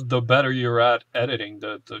the better you're at editing,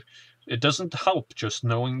 it doesn't help just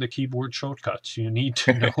knowing the keyboard shortcuts. You need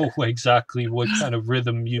to know exactly what kind of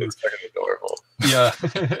rhythm you. It's fucking adorable. Yeah,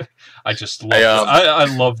 I just love. I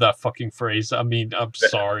love that fucking phrase. I mean, I'm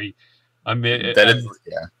sorry. I may.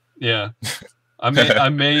 Yeah. I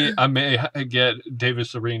may get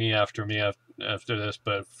Davis Arini after me after this,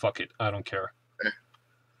 but fuck it, I don't care.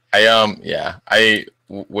 Yeah,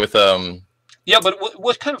 but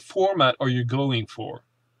what kind of format are you going for?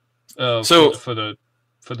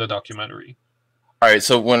 For the documentary. All right,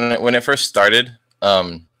 so when it first started,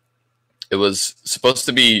 it was supposed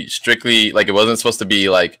to be strictly like, it wasn't supposed to be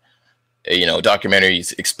like, you know,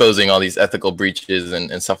 documentaries exposing all these ethical breaches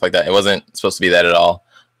and stuff like that. It wasn't supposed to be that at all.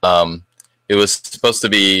 It was supposed to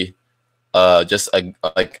be just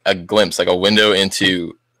a glimpse, like a window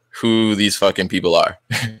into who these fucking people are.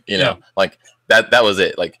 You know, like that was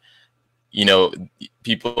it. Like, you know,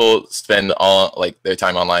 people spend all like their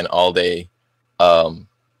time online all day,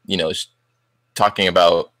 you know, talking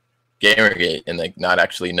about Gamergate and like not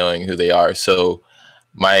actually knowing who they are. So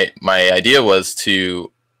my idea was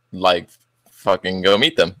to like fucking go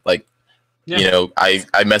meet them. Like, you know, I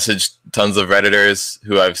messaged tons of Redditors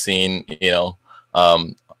who I've seen, you know,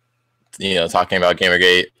 talking about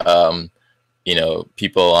Gamergate, you know,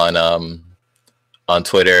 people on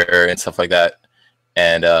Twitter and stuff like that.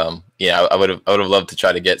 And yeah, I would have loved to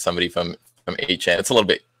try to get somebody from 8chan. It's a little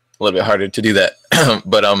bit harder to do that.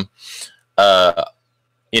 But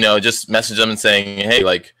you know, just message them and saying, hey,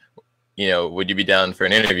 like, you know, would you be down for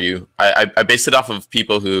an interview? I based it off of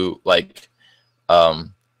people who like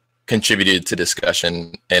contributed to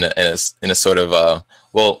discussion in a sort of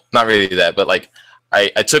well, not really that, but like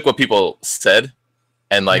I took what people said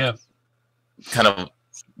and like kind of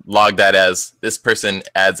logged that as this person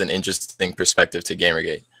adds an interesting perspective to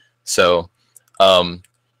Gamergate. So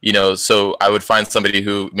you know, so I would find somebody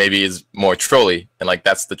who maybe is more trolly and like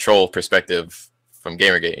that's the troll perspective from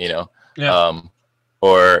Gamergate, you know.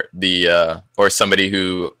 Or somebody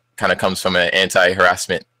who kind of comes from an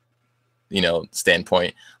anti-harassment, you know,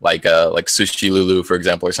 standpoint, like Sushi Lulu, for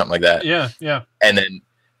example, or something like that. Yeah. And then,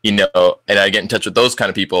 you know, and I get in touch with those kind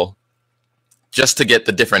of people just to get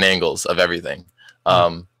the different angles of everything.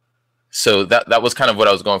 So that was kind of what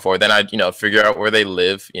I was going for. Then I'd, you know, figure out where they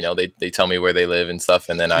live. You know, they tell me where they live and stuff,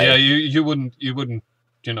 and then you wouldn't,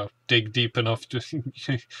 you know, dig deep enough to you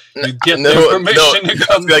get the information to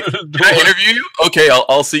come like, to the door. Can I interview you? Okay,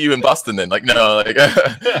 I'll see you in Boston then. Like, no, like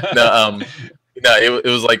no, it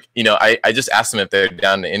was like, you know, I just asked them if they're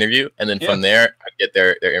down to interview, and then from there I get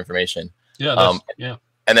their information. And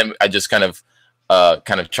then I just kind of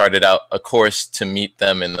charted out a course to meet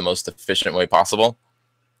them in the most efficient way possible.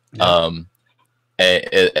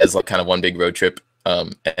 As like kind of one big road trip.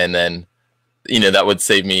 And then, you know, that would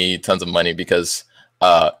save me tons of money because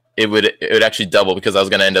it would actually double because I was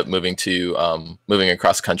going to end up moving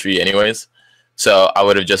across country anyways. So I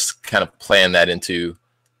would have just kind of planned that into,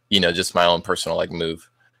 you know, just my own personal like move,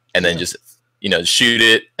 and then just you know, shoot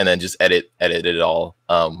it and then just edit it all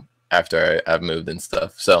after I've moved and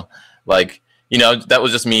stuff. So like, you know, that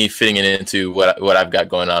was just me fitting it into what I've got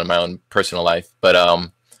going on in my own personal life. But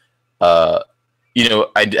you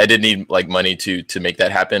know, I did need like money to make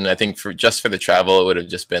that happen. I think for the travel, it would have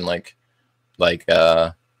just been like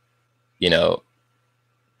you know,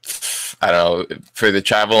 I don't know, for the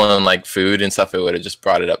travel and like food and stuff, it would have just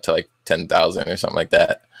brought it up to like 10,000 or something like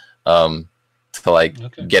that, to like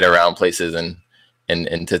get around places and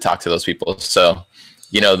to talk to those people. So,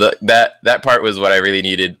 you know, that part was what I really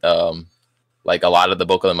needed, like a lot of the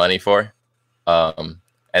bulk of the money for. And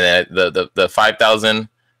then the 5,000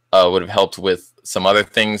 would have helped with some other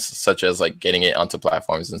things, such as like getting it onto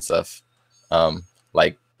platforms and stuff,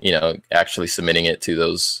 like, you know, actually submitting it to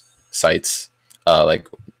those sites, like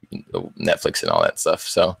Netflix and all that stuff.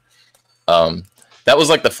 So that was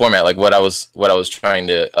like the format, like what I was trying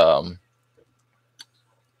to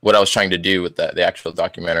do with the actual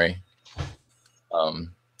documentary. I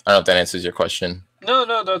don't know if that answers your question. No,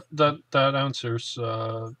 that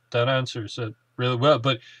answers it really well.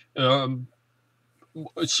 But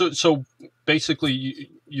so basically,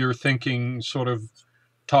 you're thinking sort of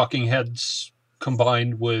Talking Heads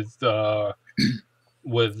combined with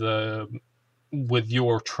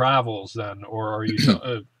your travels, then, or are you?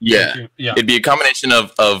 Yeah, it'd be a combination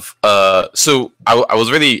of so I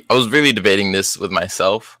was really debating this with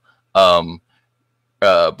myself, like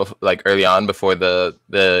early on before the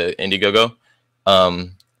Indiegogo.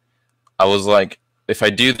 I was like, if I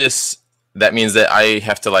do this, that means that I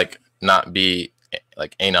have to like not be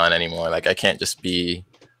like Anon anymore. Like I can't just be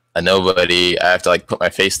a nobody. I have to like put my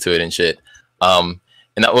face to it and shit. And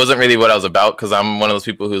that wasn't really what I was about, because I'm one of those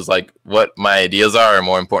people who's like, what my ideas are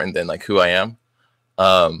more important than like who I am.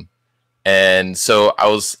 And so I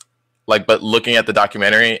was like, but looking at the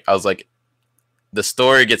documentary, I was like, the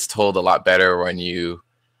story gets told a lot better when you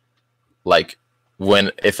like,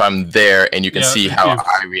 if I'm there and you can see how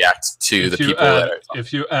I react to the people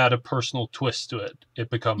if you add a personal twist to it, it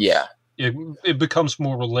becomes it becomes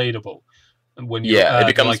more relatable. And when you add it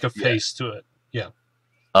becomes, like a face to it. Yeah.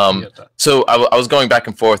 So I was going back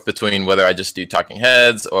and forth between whether I just do Talking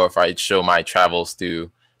Heads or if I show my travels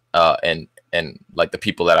through and like the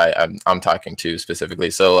people that I'm talking to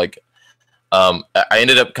specifically. So like I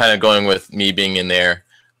ended up kind of going with me being in there,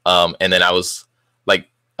 and then I was like,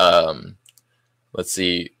 let's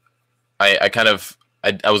see, I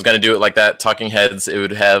was gonna do it like that. Talking Heads, it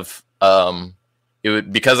would have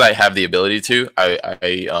because I have the ability to,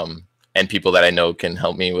 and people that I know can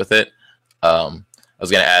help me with it. I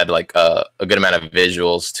was gonna add like a good amount of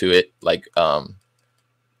visuals to it, like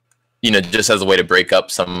you know, just as a way to break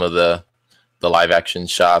up some of the live action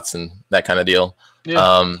shots and that kind of deal.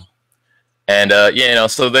 Yeah. Yeah, you know,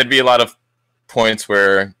 so there'd be a lot of points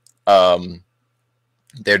where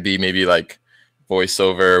there'd be maybe like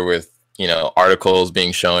voiceover with, you know, articles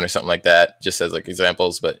being shown or something like that, just as like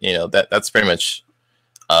examples. But you know, that's pretty much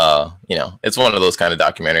you know, it's one of those kind of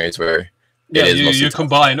documentaries where you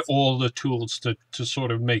combine all the tools to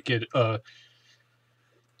sort of make it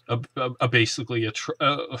basically a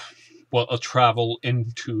travel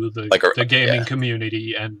into the gaming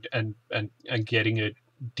community and getting a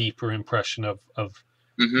deeper impression of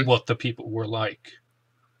what the people were like.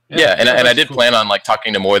 Yeah, and I did plan on like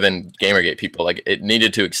talking to more than Gamergate people. Like it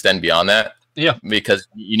needed to extend beyond that. Yeah, because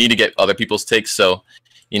you need to get other people's takes. So,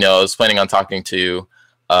 you know, I was planning on talking to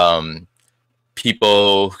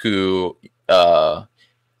people who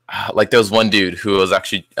like there was one dude who was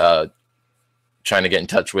actually trying to get in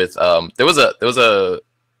touch with. There was a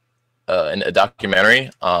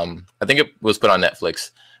documentary. I think it was put on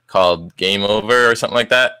Netflix called Game Over or something like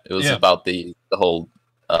that. It was about the whole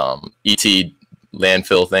ET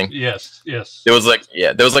landfill thing. Yes. There was like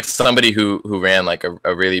somebody who ran like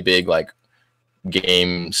a really big like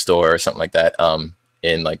game store or something like that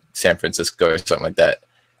in like San Francisco or something like that,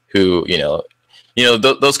 who you know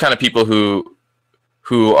those kind of people who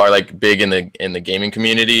are like big in the gaming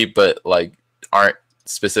community but like aren't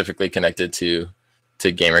specifically connected to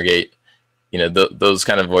Gamergate. You know, those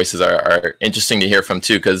kind of voices are interesting to hear from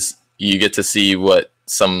too, because you get to see what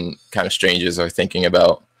some kind of strangers are thinking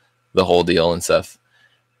about the whole deal and stuff.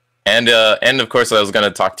 And of course, I was going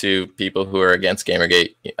to talk to people who are against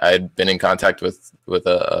Gamergate. I'd been in contact with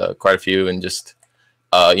quite a few, and just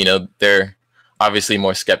you know, they're obviously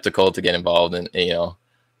more skeptical to get involved, and you know,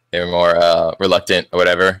 they're more reluctant or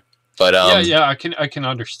whatever. But I can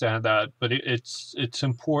understand that, but it's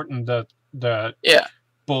important that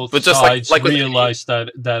both sides like realize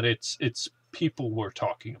that it's people we're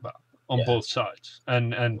talking about on both sides,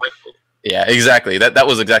 and yeah, exactly. That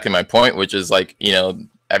was exactly my point, which is like, you know,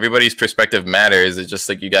 everybody's perspective matters. It's just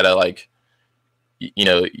like you gotta like, you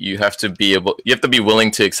know, you have to be willing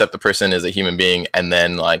to accept the person as a human being, and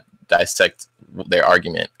then like dissect their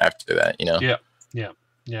argument after that. You know. Yeah.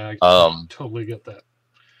 I totally get that.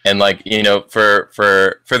 And like, you know, for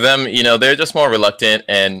them, you know, they're just more reluctant,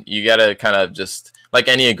 and you gotta kind of just like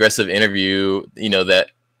any aggressive interview, you know,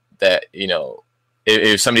 that you know,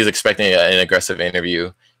 if somebody's expecting an aggressive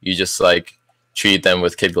interview, you just like treat them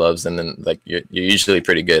with kid gloves, and then like you're usually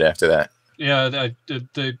pretty good after that. Yeah,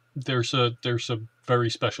 there's a very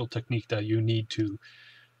special technique that you need to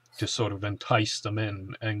sort of entice them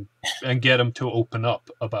in and get them to open up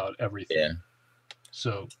about everything. Yeah.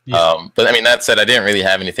 So yeah. But I mean, that said, I didn't really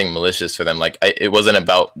have anything malicious for them. Like it wasn't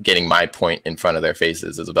about getting my point in front of their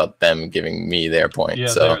faces. It was about them giving me their point. Yeah,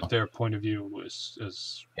 so their point of view was the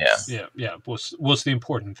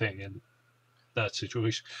important thing in that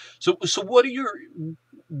situation. So what are your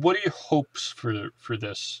hopes for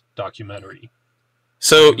this documentary?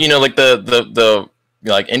 So, you know, like the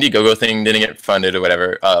like Indiegogo thing didn't get funded or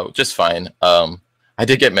whatever, just fine. I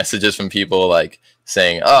did get messages from people like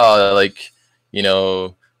saying, oh, like, you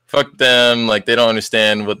know, fuck them, like they don't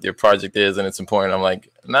understand what your project is and it's important. I'm like,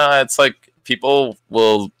 nah, it's like people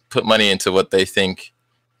will put money into what they think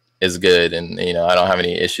is good, and you know, I don't have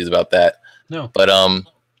any issues about that. No. But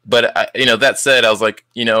I, you know, that said, I was like,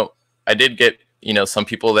 you know, I did get, you know, some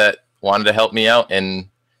people that wanted to help me out and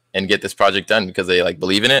get this project done because they like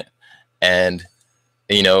believe in it. And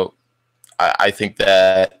you know, I think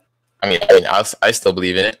that I still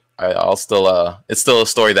believe in it. I'll still it's still a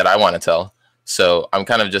story that I want to tell. So I'm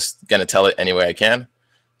kind of just gonna tell it any way I can.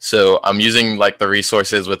 So I'm using like the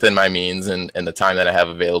resources within my means and the time that I have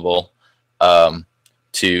available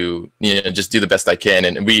to, you know, just do the best I can.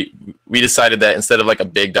 And we decided that instead of like a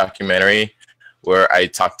big documentary where I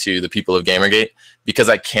talk to the people of Gamergate, because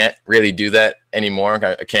I can't really do that anymore.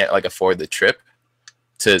 I can't like afford the trip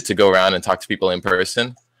to go around and talk to people in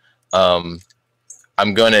person. I'm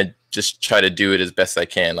gonna just try to do it as best I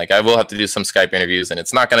can. Like I will have to do some Skype interviews, and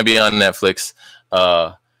it's not gonna be on Netflix,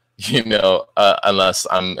 you know, unless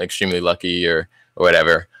I'm extremely lucky or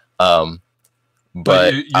whatever.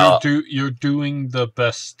 But you're doing the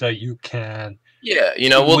best that you can. Yeah, you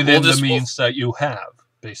know, within the means that you have,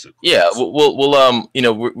 basically. Yeah, we'll you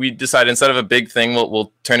know, we decided instead of a big thing,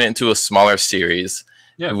 we'll turn it into a smaller series.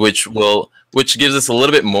 Yeah. Which gives us a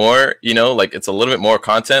little bit more, you know, like it's a little bit more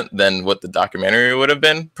content than what the documentary would have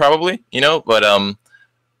been probably, you know, but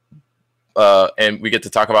and we get to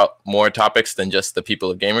talk about more topics than just the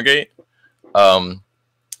people of Gamergate,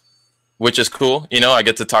 which is cool. You know, I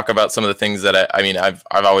get to talk about some of the things that I mean, I've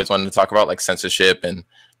always wanted to talk about, like censorship and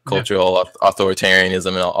cultural authoritarianism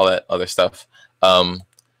and all that other stuff.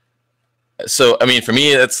 So I mean, for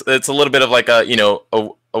me, it's a little bit of like a, you know,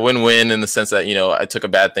 a win-win in the sense that, you know, I took a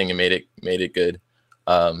bad thing and made it good.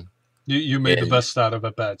 You made the best out of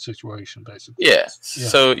a bad situation, basically. Yeah.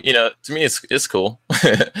 So, you know, to me, it's cool.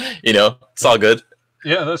 You know, it's all good.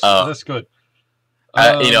 Yeah, that's good.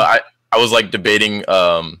 You know, I was like debating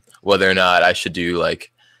whether or not I should do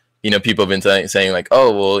like, you know, people have been saying like,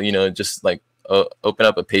 oh, well, you know, just like open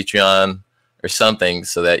up a Patreon or something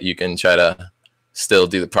so that you can try to still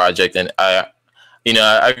do the project. And you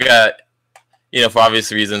know, I got, you know, for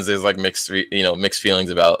obvious reasons, there's like mixed feelings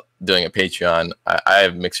about doing a Patreon. I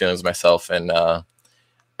have mixed feelings myself, and I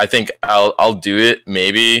think I'll do it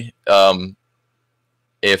maybe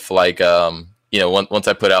if like you know, once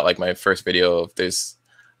I put out like my first video, if there's,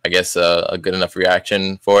 I guess, a good enough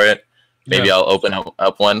reaction for it, maybe I'll open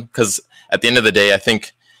up one. Because at the end of the day, I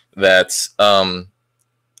think that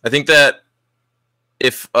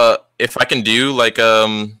if I can do like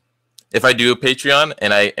if I do a Patreon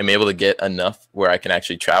and I am able to get enough where I can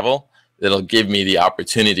actually travel, it'll give me the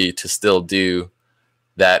opportunity to still do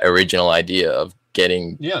that original idea of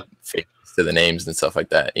getting face to the names and stuff like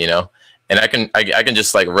that, you know? And I can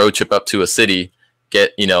just like road trip up to a city,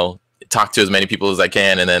 get, you know, talk to as many people as I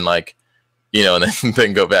can, and then like, you know, and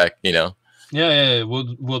then go back, you know? Yeah.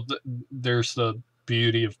 Well, there's the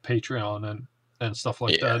beauty of Patreon and stuff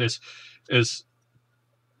like that is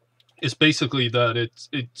basically that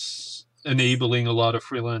it's enabling a lot of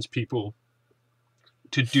freelance people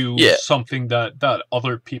to do something that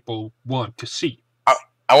other people want to see.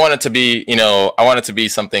 I want it to be, you know, I want it to be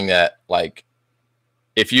something that like,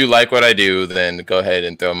 if you like what I do, then go ahead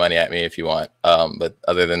and throw money at me if you want. But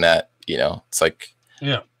other than that, you know, it's like,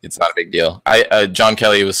 it's not a big deal. John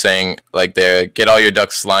Kelly was saying like, get all your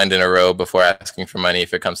ducks lined in a row before asking for money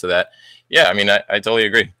if it comes to that. Yeah, I mean, I totally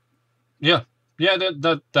agree. Yeah. Yeah,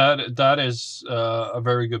 that is a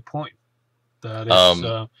very good point. That is, you know, I, you know, I was like debating whether or not I should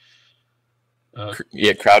do like, you know, people have been saying like, oh, well, you know, just like open up a Patreon or something so that you can, you know, talk to as many people as I can, and then like, you know, and then go back, you know?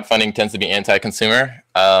 Yeah, crowdfunding tends to be anti-consumer.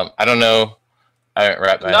 I don't know. I haven't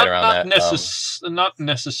wrapped my head around that. Not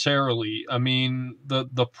necessarily. I mean,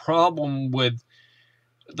 the problem with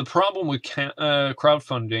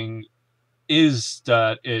crowdfunding is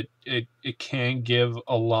that it can give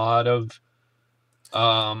a lot of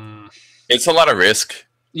it's a lot of risk.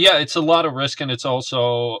 Yeah, it's a lot of risk, and it's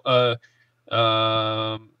also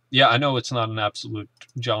yeah, I know it's not an absolute,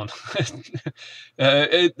 John.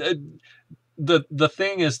 The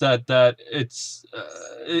thing is that it's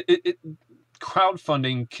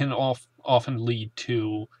crowdfunding can often lead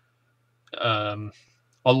to a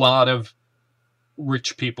lot of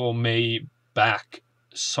rich people may back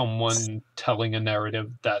someone telling a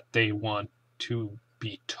narrative that they want to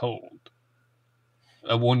be told.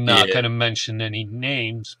 We're not going to mention any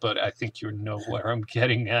names, but I think you know where I'm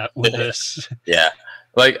getting at with this. Yeah,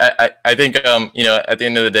 like I think you know, at the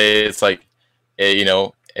end of the day, it's like, you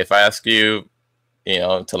know, if I ask you, you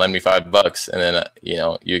know, to lend me $5, and then you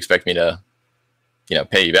know, you expect me to, you know,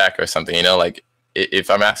 pay you back or something, you know, like if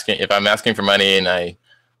I'm asking for money and I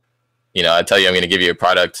tell you I'm going to give you a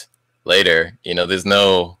product later, you know, there's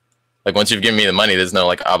no, like, once you've given me the money, there's no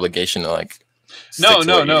like obligation to like. No.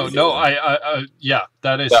 Yeah,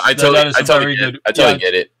 that is. So I totally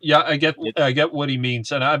get it. Yeah, I get what he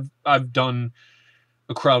means, and I've done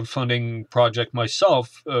a crowdfunding project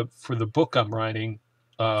myself for the book I'm writing.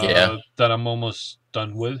 That I'm almost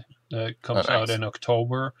done with. It comes out in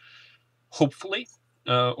October, hopefully,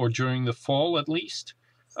 or during the fall at least.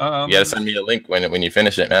 You gotta send me a link when you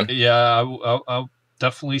finish it, man. Yeah, I'll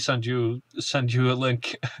definitely send you a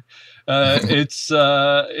link. The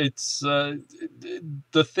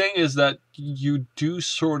thing is that you do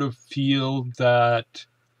sort of feel that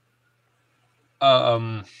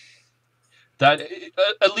that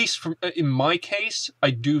at least in my case, I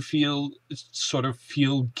do feel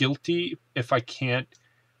guilty if I can't.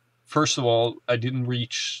 First of all, I didn't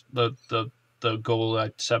reach the goal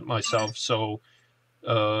I'd set myself, so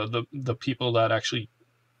the people that actually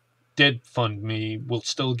did fund me will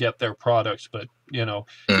still get their products, but you know,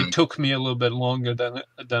 it took me a little bit longer than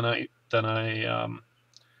I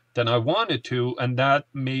wanted to, and that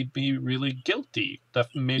made me really guilty.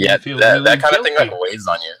 That made me feel really that kind guilty. of thing like weighs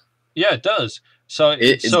on you. Yeah, it does. So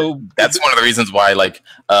that's one of the reasons why, like,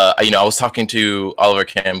 you know, I was talking to Oliver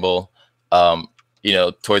Campbell, you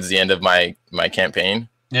know, towards the end of my campaign.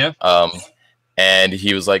 Yeah. And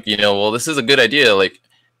he was like, you know, well, this is a good idea. Like,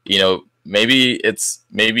 you know, maybe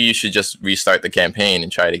you should just restart the campaign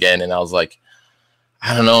and try it again. And I was like,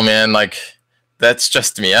 I don't know, man. Like, that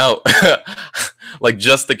stressed me out. Like,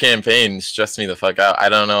 just the campaign stressed me the fuck out. I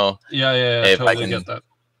don't know. Yeah. I totally get that.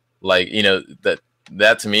 Like, you know,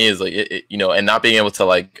 that to me is like, you know, and not being able to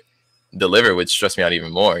like deliver would stress me out even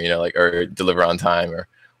more, you know, like, or deliver on time or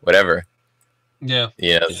whatever. Yeah.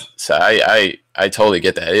 You know, so I totally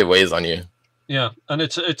get that. It weighs on you. Yeah. And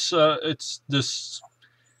it's this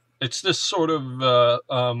sort of,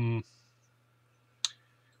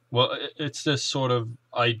 well, it's this sort of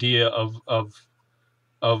idea of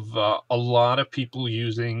a lot of people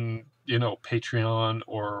using, you know, Patreon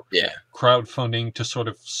or crowdfunding to sort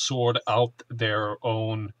of sort out their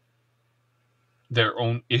own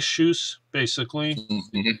issues, basically.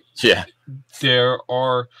 Mm-hmm. Yeah. There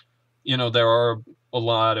are a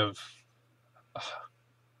lot of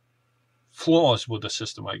flaws with the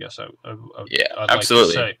system, I guess. I'd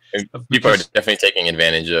absolutely. Like to say. People are definitely taking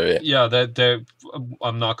advantage of it. Yeah,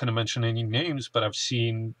 I'm not going to mention any names, but I've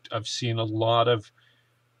seen a lot of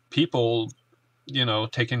people, you know,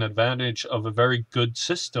 taking advantage of a very good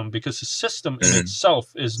system, because the system in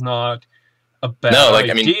itself is not a bad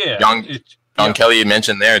idea. I mean, John Kelly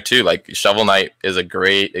mentioned there too. Like, Shovel Knight is a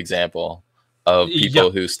great example of people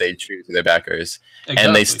who stayed true to their backers,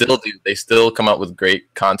 and they still do. They still come up with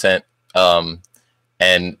great content. And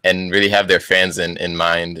really have their fans in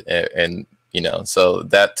mind, and you know, so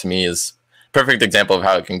that to me is perfect example of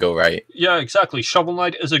how it can go right. Yeah, exactly. Shovel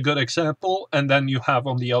Knight is a good example, and then you have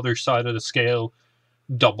on the other side of the scale,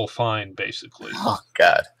 Double Fine, basically. Oh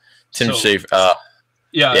God, Tim Schafer.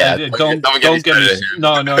 Don't get me.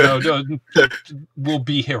 No. We'll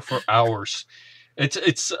be here for hours.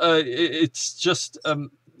 It's just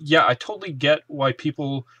I totally get why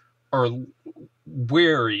people are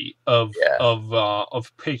wary of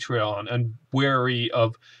Patreon, and wary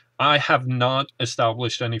of. I have not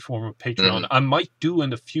established any form of Patreon. I might do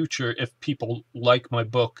in the future if people like my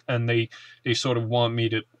book and they sort of want me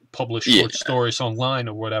to publish short stories online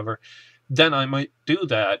or whatever. Then I might do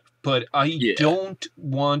that, but I don't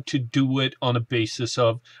want to do it on a basis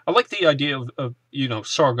of. I like the idea of you know,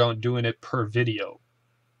 Sargon doing it per video.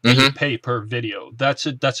 and you pay per video. That's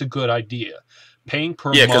a good idea. Paying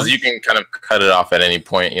per Yeah, month. because you can kind of cut it off at any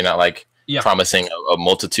point. You're not like promising a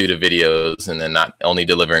multitude of videos and then not only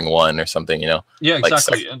delivering one or something, you know? Yeah,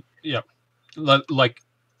 exactly. Like, and yeah, like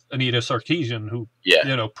Anita Sarkeesian, who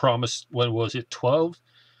promised, when was it, 12?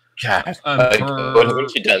 God, per... what have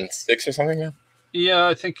you done, 6 or something now? Yeah,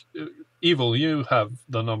 I think Evil, you have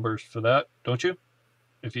the numbers for that, don't you?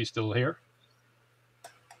 If he's still here.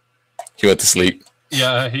 He went to sleep.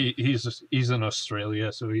 Yeah, he's in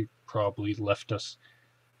Australia, so he probably left us.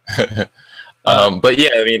 But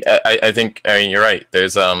yeah, I mean, I think you're right.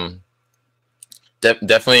 There's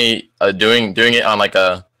definitely doing it on like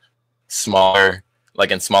a smaller,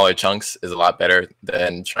 like in smaller chunks is a lot better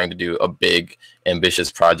than trying to do a big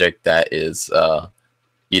ambitious project that is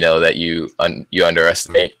that you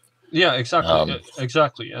underestimate. Yeah, exactly,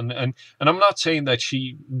 exactly. And I'm not saying that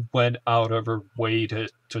she went out of her way to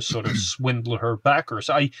sort of swindle her backers.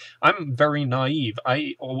 I'm very naive.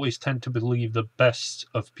 I always tend to believe the best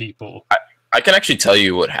of people. I can actually tell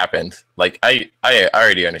you what happened. Like I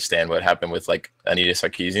already understand what happened with like Anita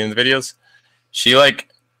Sarkeesian's videos. She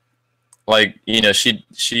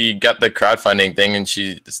she got the crowdfunding thing, and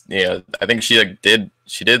she I think she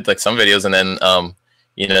did like some videos, and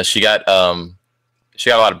then she got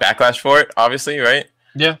a lot of backlash for it, obviously, right?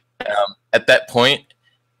 Yeah. At that point,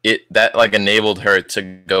 that like enabled her to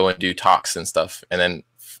go and do talks and stuff, and then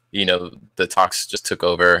the talks just took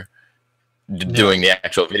over doing the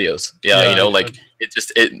actual videos.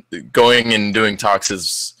 Going and doing talks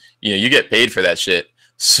is you get paid for that shit.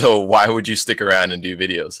 So why would you stick around and do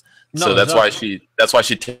videos? No, so that's why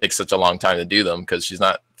she takes such a long time to do them, because she's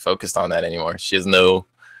not focused on that anymore. She has no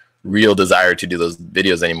real desire to do those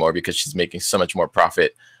videos anymore because she's making so much more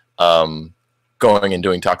profit going and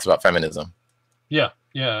doing talks about feminism. Yeah,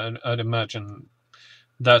 I'd imagine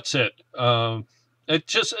that's it. It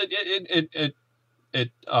just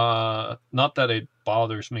it not that it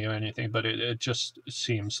bothers me or anything, but it just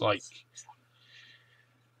seems like,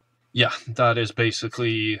 yeah, that is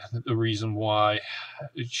basically the reason why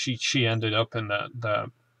she ended up in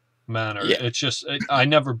that manner. Yeah. It's just I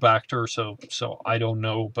never backed her, so I don't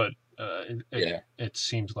know, but it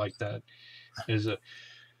seems like that is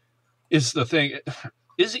the thing.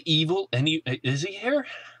 Is Evil is he here?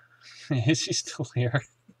 Is he still here?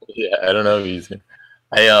 Yeah, I don't know if he's here.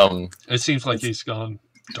 It seems like he's gone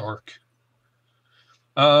dark.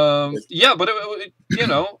 Yeah, but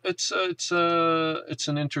it's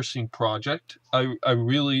an interesting project. I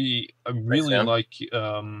really like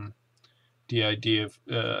the idea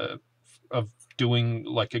of doing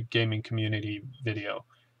like a gaming community video,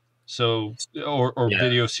 so or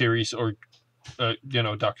video series, or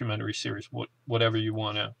documentary series, whatever you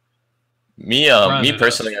want to. Me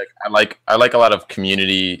personally, I like a lot of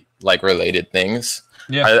community like related things.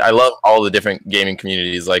 Yeah, I love all the different gaming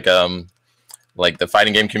communities, like the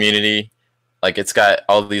fighting game community. Like it's got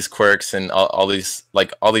all these quirks and all these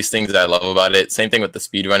things that I love about it. Same thing with the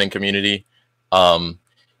speedrunning community.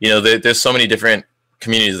 There's so many different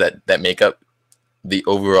communities that make up the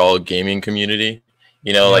overall gaming community.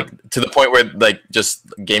 Like to the point where like just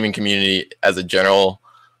gaming community as a general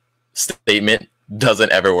statement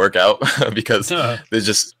doesn't ever work out because there's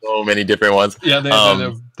just so many different ones. Yeah,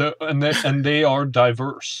 they are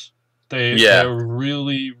diverse. They're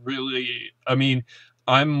really, really. I mean,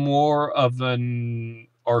 I'm more of an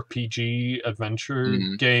RPG adventure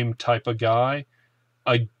game type of guy.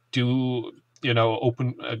 I do,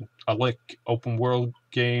 I like open world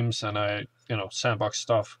games, and I, sandbox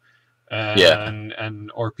stuff, and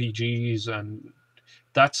RPGs, and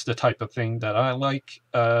that's the type of thing that I like.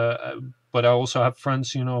 But I also have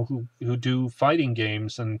friends, who do fighting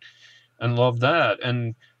games and love that,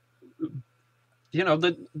 and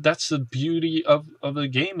that's the beauty of the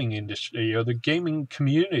gaming industry or the gaming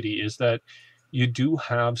community, is that you do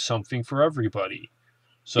have something for everybody.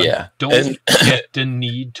 So don't get the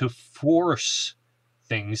need to force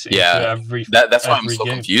things into every. That's why I'm so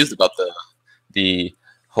confused about the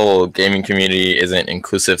whole gaming community isn't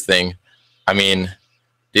inclusive thing. I mean,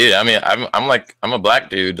 dude, I'm a black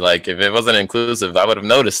dude. Like, if it wasn't inclusive, I would have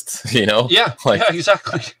noticed. Yeah, yeah,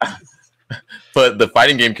 exactly. But the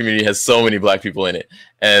fighting game community has so many black people in it,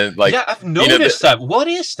 and like, yeah, I've noticed that. What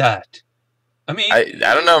is that? I mean, I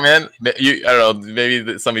don't know, man. I don't know.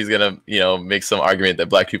 Maybe somebody's gonna make some argument that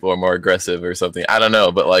black people are more aggressive or something. I don't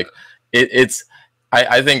know, but like,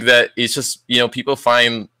 I think that it's just people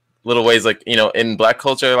find little ways, like in black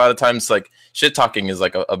culture a lot of times, like shit talking is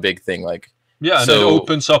like a big thing, like. Yeah, and it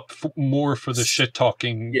opens up more for the shit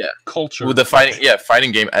talking culture. With the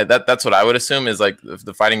fighting game, that's what I would assume is like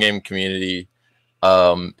the fighting game community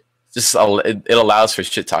it allows for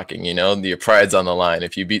shit talking. You know, your pride's on the line.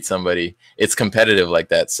 If you beat somebody, it's competitive like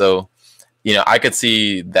that. So, you know, I could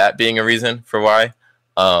see that being a reason for why.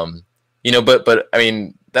 You know, but I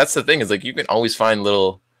mean, that's the thing, is like you can always find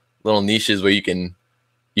little niches where you can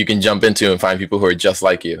jump into and find people who are just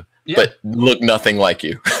like you, but look nothing like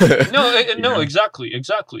you. No, exactly,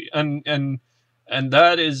 and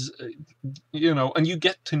that is, you know, and you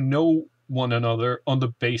get to know one another on the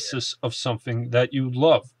basis of something that you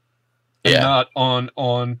love, and not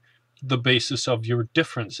on the basis of your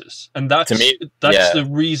differences. And that's, to me, that's the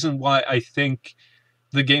reason why I think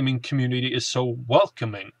the gaming community is so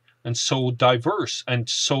welcoming and so diverse and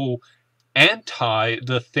so anti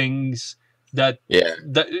the things that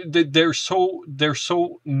they're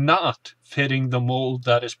so not fitting the mold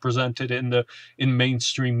that is presented in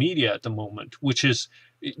mainstream media at the moment, which is,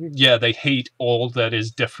 they hate all that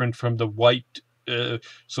is different from the white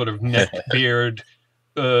sort of neck beard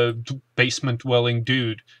basement dwelling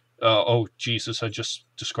dude. Oh Jesus, I just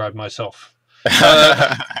described myself. And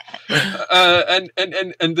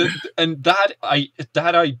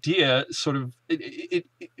that idea sort of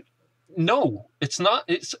no, it's not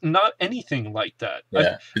anything like that.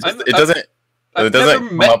 It doesn't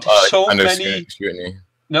come up so under many scrutiny.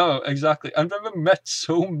 No, exactly. I've never met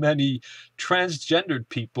so many transgendered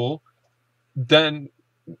people than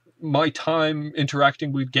my time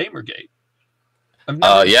interacting with Gamergate.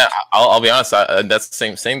 I'll be honest. That's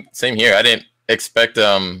the same here. I didn't expect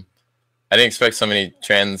so many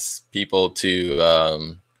trans people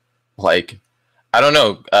to like, I don't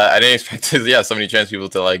know. I didn't expect so many trans people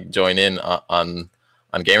to like join in on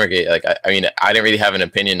Gamergate. Like, I mean, I didn't really have an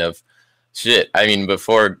opinion of shit. I mean,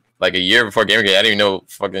 before, like a year before Gamergate, I didn't even know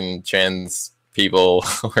fucking trans people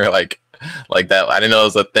were like that. I didn't know it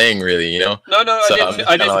was a thing, really. You know? No, so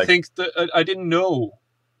I didn't think that. I didn't know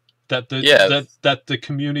that the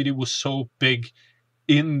community was so big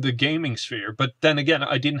in the gaming sphere. But then again,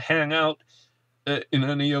 I didn't hang out in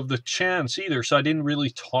any of the chants either, so I didn't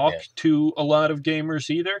really talk to a lot of gamers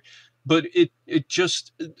either. But it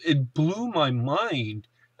blew my mind,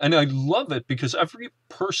 and I love it because every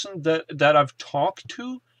person that I've talked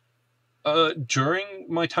to during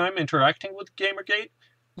my time interacting with Gamergate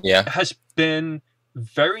has been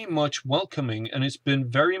very much welcoming, and it's been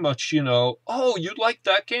very much, you know, oh, you like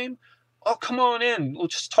that game? Oh, come on in, we'll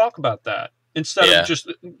just talk about that, instead of just,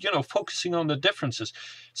 you know, focusing on the differences.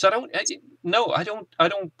 So I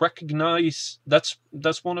don't recognize, that's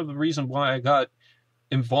one of the reasons why I got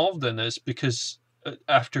involved in this, because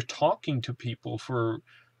after talking to people for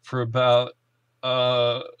about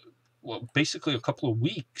basically a couple of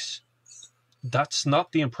weeks, that's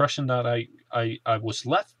not the impression that I was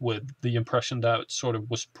left with. The impression that sort of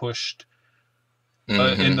was pushed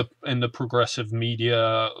in the progressive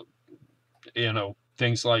media, you know,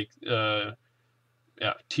 things like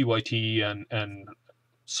TYT and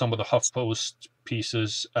some of the HuffPost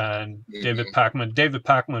pieces, and David Pacman. David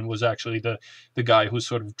Pacman was actually the guy who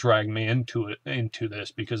sort of dragged me into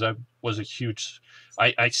this, because I was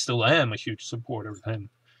I still am a huge supporter of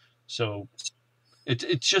him. So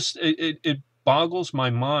it boggles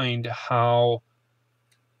my mind how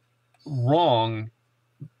wrong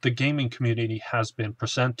the gaming community has been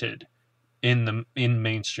presented in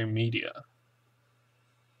mainstream media,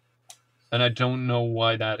 and I don't know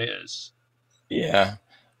why that is.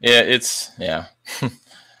 It's I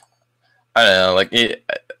don't know, like I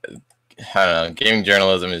don't know, gaming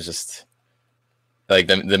journalism is just like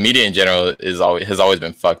the media in general has always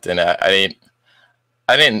been fucked, and I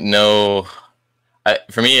didn't know. I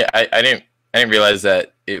didn't realize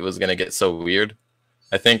that it was gonna get so weird.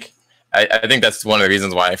 I think that's one of the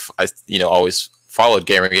reasons why I you know, always followed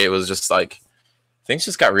Gamergate. It was just like things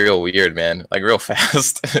just got real weird, man, like real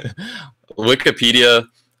fast. Wikipedia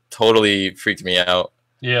totally freaked me out.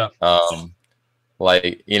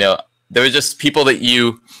 Like, you know, there were just people that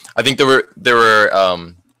I think there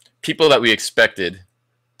were people that we expected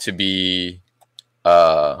to be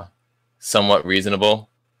somewhat reasonable,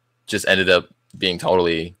 just ended up being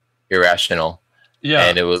totally irrational.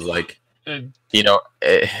 And it was like, you know,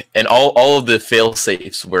 and all of the fail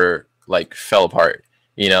safes were like fell apart,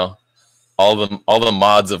 you know, all the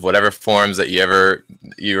mods of whatever forums that you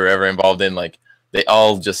were ever involved in, like they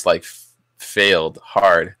all just like failed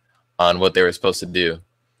hard on what they were supposed to do.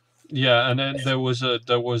 And then there was a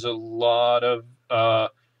lot of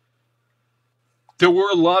there were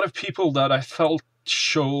a lot of people that I felt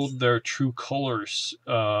showed their true colors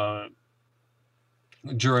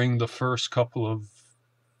during the first couple of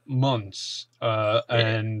months,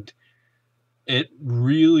 and it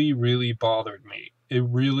really bothered me.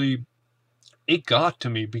 it got to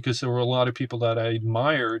me because there were a lot of people that I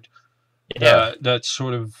admired Yeah. that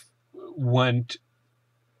sort of went,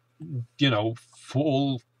 you know,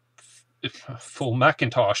 full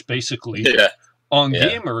Macintosh basically Yeah. on Yeah.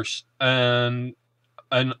 gamers, and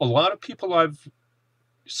a lot of people I've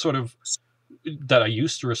sort of that I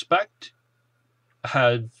used to respect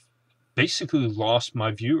have basically lost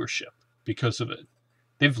my viewership because of it.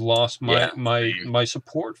 They've lost Yeah. my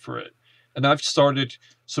support for it, and I've started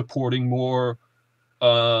supporting more,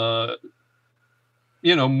 uh,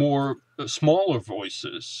 you know, more smaller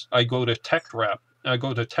voices. I go to Tech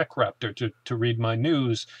Raptor to read my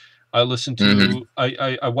news. I listen Mm-hmm. to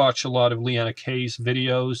I watch a lot of Leanna K's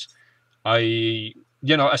videos. I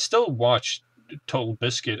I still watch Total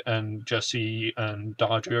Biscuit and Jesse and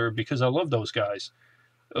Dodger because I love those guys.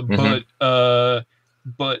 Mm-hmm.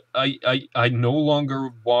 But I no longer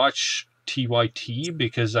watch TYT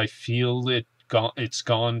because I feel it's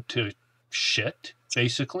gone to shit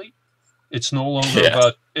basically.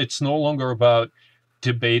 Yeah. It's no longer about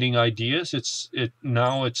debating ideas. It's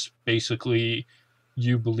basically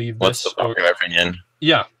you believe What's the this or popular opinion?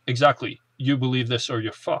 yeah, exactly. You believe this or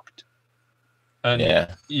you're fucked. And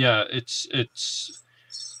Yeah. yeah, it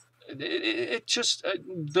just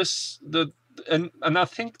this the and I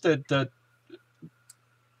think the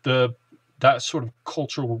that sort of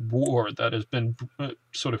cultural war that has been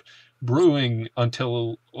sort of brewing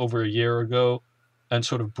until over a year ago and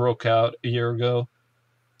sort of broke out a year ago,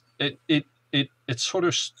 it sort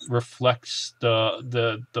of reflects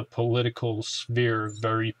the political sphere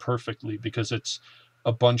very perfectly because it's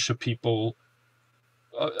a bunch of people,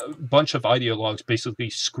 a bunch of ideologues basically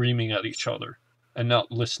screaming at each other and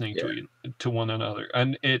not listening Yeah. to one another,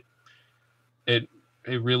 and it it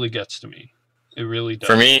really gets to me. It really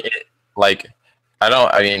For does. me, like,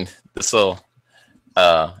 I mean, this will,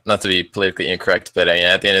 not to be politically incorrect, but I mean,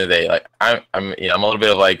 at the end of the day, like, I'm I'm a little bit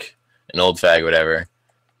of like an old fag, whatever,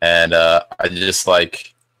 and I just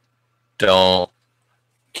like don't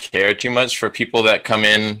care too much for people that come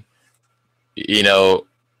in, you know,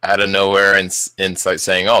 out of nowhere and start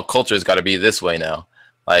saying, "Oh, culture's got to be this way now."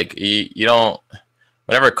 Like, you don't.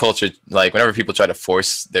 Whenever people try to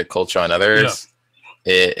force their culture on Yeah. others,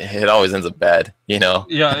 it always ends up bad, you know.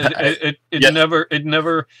 Yeah, Yeah. it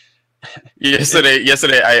never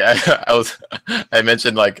Yesterday, I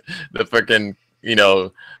mentioned like the freaking,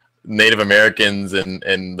 Native Americans and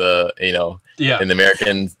the, yeah, in the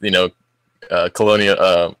American,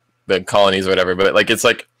 colonial, the colonies or whatever. But like, it's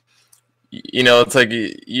like, it's like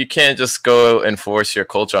you can't just go and force your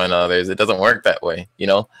culture on others. It doesn't work that way. If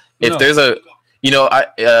no. there's a, I,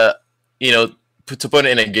 to put it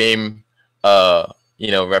in a game,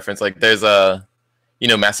 reference, like there's a,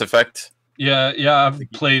 Mass Effect. Yeah, I've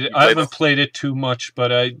played it. You I play haven't those? played it too much,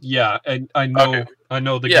 but I Okay.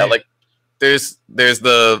 know the Yeah, game. like there's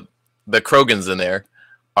the Krogans in there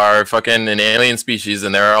are fucking an alien species,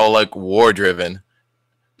 and they're all like war driven,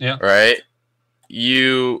 Yeah. right?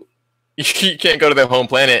 You you can't go to their home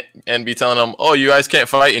planet and be telling them, "Oh, you guys can't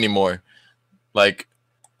fight anymore." Like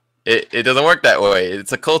it doesn't work that way.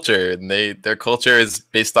 It's a culture, and their culture is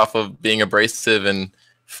based off of being abrasive and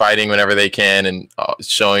fighting whenever they can and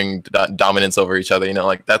showing dominance over each other.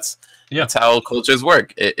 Like that's how cultures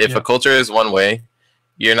work. If a culture is one way,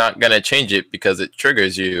 you're not gonna change it because it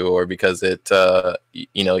triggers you or because it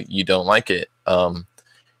you don't like it.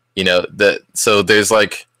 So there's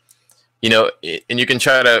like, and you can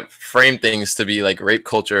try to frame things to be like rape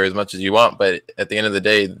culture as much as you want, but at the end of the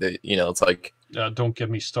day, it's like, don't get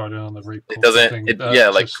me started on the rape it culture doesn't.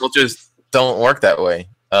 thing. Like cultures don't work that way.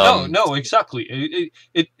 No, exactly.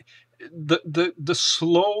 The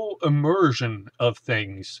slow immersion of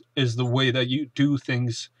things is the way that you do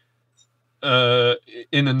things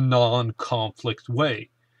in a non-conflict way.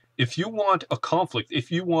 If you want a conflict, if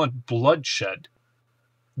you want bloodshed,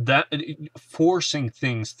 that forcing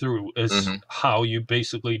things through is how you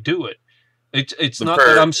basically do it. It's not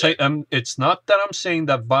that I'm saying it's not that I'm saying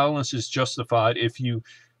that violence is justified if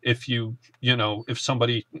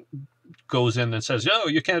somebody goes in and says, "Oh,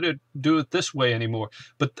 you can't do it this way anymore."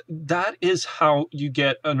 But that is how you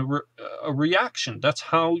get a reaction. That's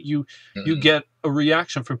how you get a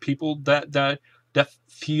reaction from people that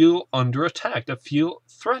feel under attack, that feel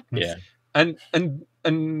threatened. Yeah. And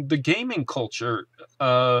the gaming culture.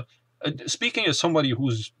 Speaking as somebody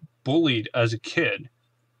who's bullied as a kid,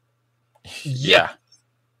 yeah,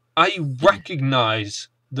 I recognize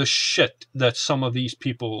the shit that some of these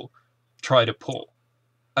people try to pull.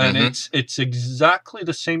 And it's exactly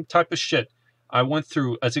the same type of shit I went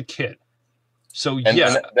through as a kid. So and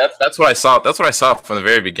that's what I saw. That's what I saw from the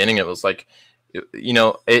very beginning. It was like, you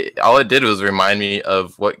know, all it did was remind me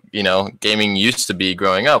of what, you know, gaming used to be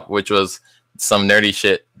growing up, which was some nerdy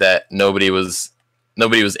shit that nobody was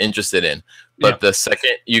interested in. But the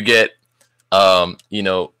second you get, you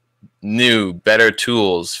know, new, better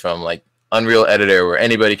tools from like Unreal Editor, where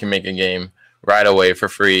anybody can make a game right away for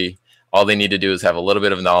free, all they need to do is have a little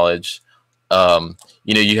bit of knowledge.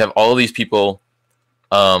 You know, you have all these people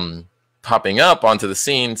popping up onto the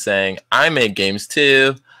scene saying, I make games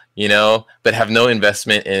too, you know, but have no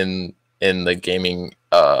investment in the gaming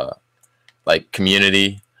like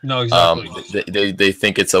community. No, exactly. They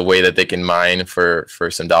think it's a way that they can mine for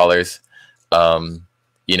some dollars,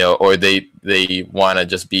 you know, or they want to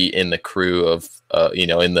just be in the crew of you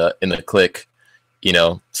know, in the clique, you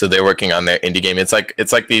know, so they're working on their indie game. It's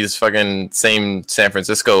like these fucking same San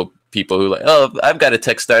Francisco people who like, oh, I've got a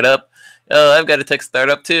tech startup. Oh, I've got a tech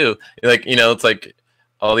startup too. Like, you know, it's like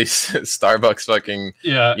all these Starbucks fucking,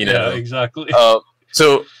 you know, yeah, exactly.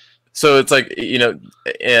 So it's like, you know,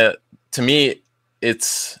 to me,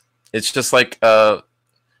 it's just like,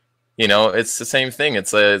 you know, it's the same thing.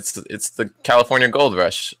 It's the California gold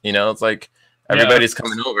rush. You know, it's like everybody's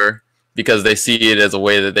coming over because they see it as a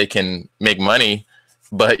way that they can make money.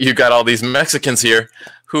 But you got all these Mexicans here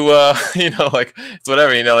who, you know, like, it's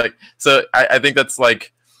whatever, you know, like, so I think that's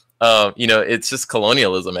like, you know, it's just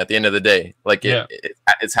colonialism at the end of the day. Like,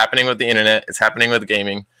 it's happening with the internet. It's happening with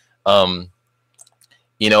gaming. You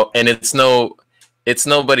know, and it's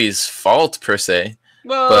nobody's fault per se.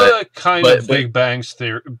 Well, but Big Bang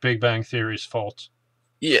Theory's fault.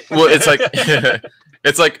 Yeah, well, it's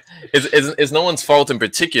like it's no one's fault in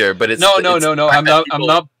particular, but it's no. I'm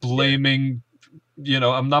not blaming. You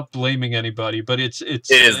know, I'm not blaming anybody, but it is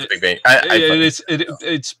the Big Bang.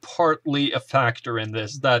 It's partly a factor in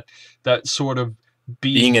this that sort of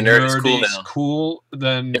being a nerd is cool now. Cool,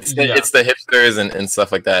 then it's the hipsters and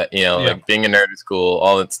stuff like that. You know, like being a nerd is cool,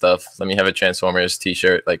 all that stuff. Let me have a Transformers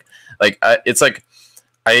T-shirt. It's like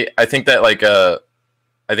I think that like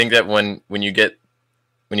I think that when you get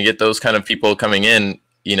those kind of people coming in,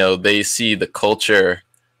 you know, they see the culture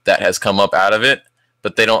that has come up out of it,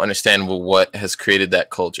 but they don't understand what has created that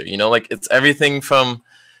culture. You know, like it's everything from,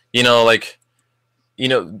 you know, like, you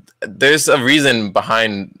know, there's a reason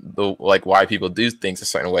behind the like why people do things a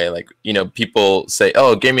certain way. Like, you know, people say,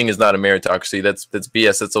 oh, gaming is not a meritocracy. That's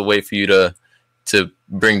BS. That's a way for you to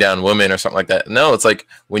bring down women or something like that. No, it's like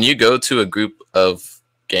when you go to a group of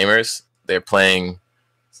gamers, they're playing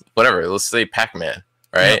whatever, let's say Pac-Man,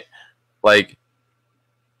 right? Yeah. Like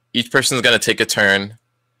each person's gonna take a turn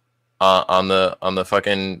on the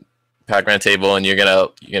fucking Pac-Man table, and you're gonna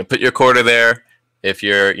put your quarter there if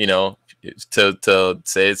you're, you know, to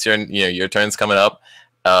say it's your, you know, your turn's coming up.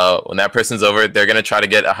 When that person's over, they're gonna try to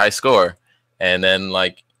get a high score, and then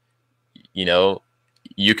like, you know,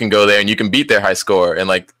 you can go there and you can beat their high score, and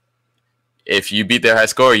like if you beat their high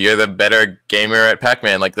score, you're the better gamer at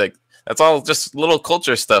Pac-Man. Like that's all just little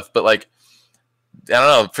culture stuff, but like I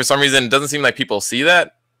don't know, for some reason it doesn't seem like people see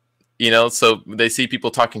that, you know, so they see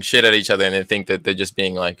people talking shit at each other and they think that they're just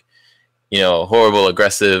being like, you know, horrible,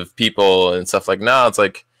 aggressive people and stuff. Like, no, it's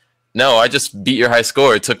like, no, I just beat your high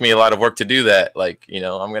score. It took me a lot of work to do that. Like, you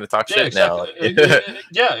know, I'm going to talk shit exactly. now.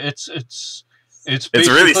 Yeah, it's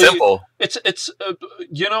really simple. It's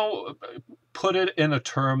you know, put it in a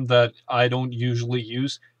term that I don't usually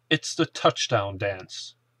use. It's the touchdown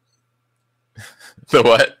dance. The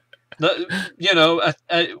what? You know,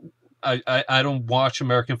 I don't watch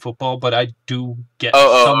American football, but I do get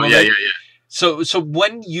some of it. Yeah. So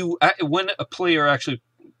when a player actually,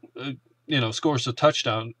 you know, scores a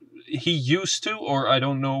touchdown, he used to, or I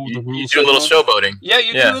don't know the rules. You do a little showboating. Yeah,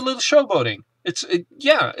 you do a little showboating. It's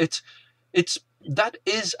that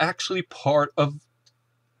is actually part of.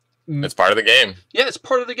 It's part of the game. Yeah, it's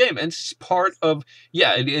part of the game, and it's part of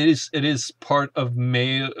it is part of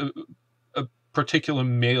male, a particular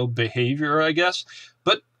male behavior, I guess.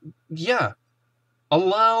 But yeah,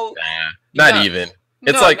 allow. Not even.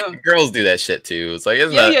 It's girls do that shit too. It's like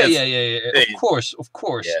yeah. Of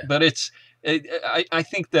course. Yeah. But I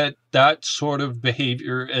think that sort of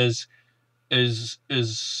behavior is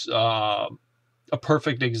a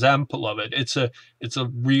perfect example of it. It's a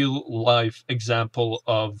real life example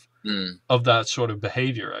of that sort of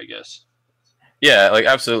behavior, I guess. Yeah, like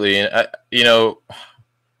absolutely. And you know,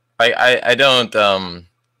 I don't.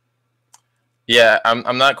 Yeah,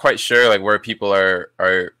 I'm not quite sure like where people are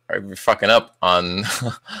fucking up on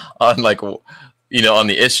on like, you know, on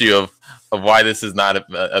the issue of why this is not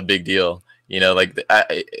a big deal. You know, like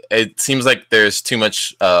it seems like there's too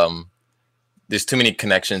much there's too many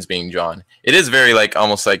connections being drawn. It is very like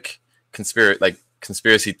almost like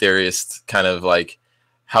conspiracy theorist kind of like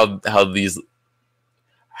how these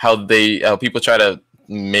how people try to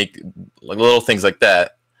make like little things like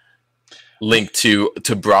that linked to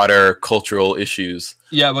broader cultural issues.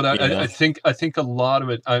 Yeah, but I think a lot of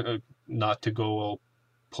it, not to go all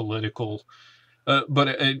political,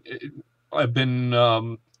 but I've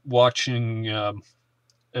been watching.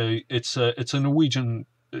 It's a Norwegian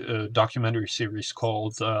documentary series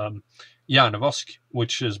called Hjernevask,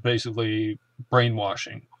 which is basically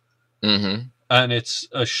brainwashing. Mm-hmm. And it's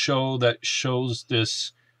a show that shows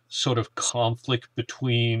this sort of conflict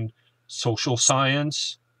between social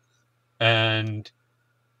science and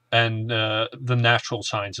the natural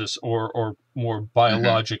sciences, or more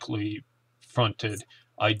biologically fronted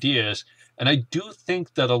ideas. And I do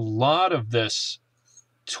think that a lot of this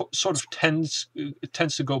sort of tends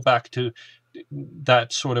to go back to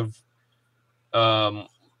that sort of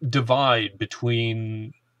divide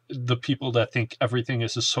between the people that think everything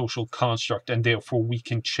is a social construct and therefore we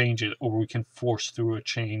can change it, or we can force through a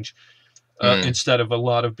change, instead of a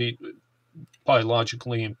lot of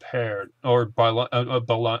biologically impaired, or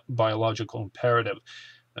biological imperative.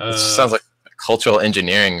 It sounds like cultural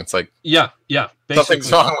engineering. It's like, yeah, basically.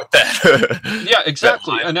 Something's wrong with that. Yeah,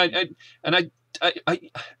 exactly. And I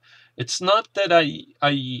it's not that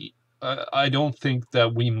I don't think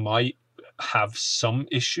that we might have some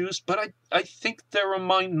issues, but I think they're a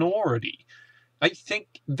minority. I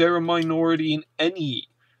think they're a minority in any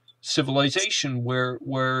civilization where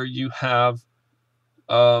you have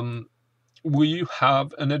an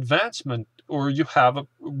advancement, or you have a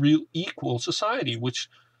real equal society, which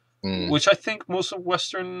I think most of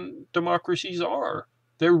Western democracies are.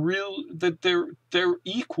 They're real, that they're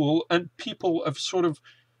equal, and people have sort of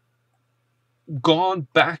gone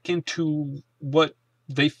back into what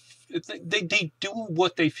they do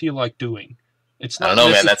what they feel like doing. It's not. I don't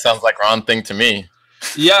know, man. That sounds like wrong thing to me.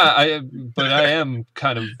 Yeah, but I am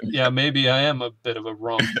kind of, maybe I am a bit of a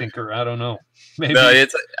wrong thinker. I don't know. Maybe. No,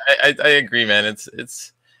 I agree, man. It's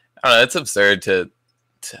I don't know. It's absurd to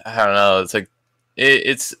I don't know. It's like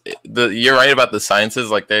you're right about the sciences.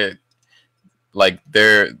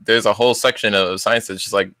 There's a whole section of science that's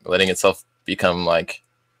just like letting itself become like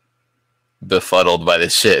befuddled by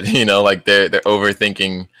this shit. You know, like they're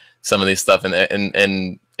overthinking some of these stuff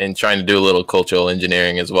and trying to do a little cultural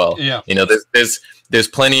engineering as well. Yeah. You know, there's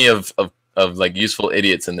plenty of like useful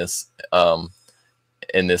idiots in this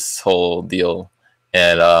whole deal,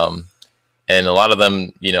 and a lot of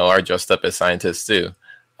them, you know, are dressed up as scientists too.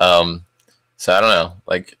 So I don't know.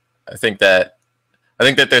 Like, I think that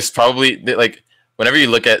there's probably, like, whenever you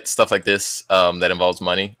look at stuff like this that involves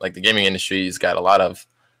money, like the gaming industry's got a lot of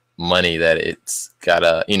money that it's got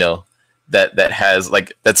a, you know, that has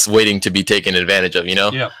like, that's waiting to be taken advantage of, you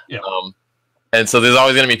know? Yeah. And so there's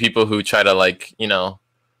always going to be people who try to, like, you know,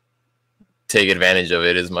 take advantage of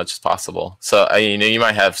it as much as possible. So you know, you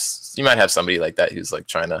might have somebody like that who's like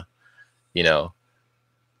trying to, you know,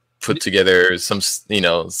 put together some, you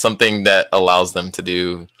know, something that allows them to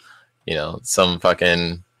do, you know, some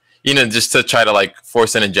fucking, you know, just to try to like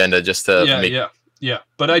force an agenda just to yeah.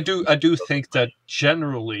 But I do think that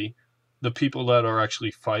generally the people that are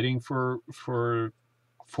actually fighting for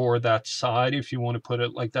that side, if you want to put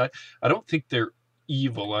it like that, I don't think they're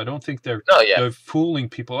evil. I don't think they're fooling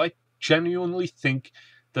people. I genuinely think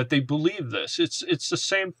that they believe this. It's the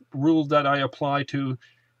same rule that I apply to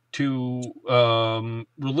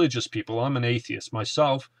religious people. I'm an atheist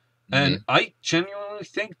myself, and I genuinely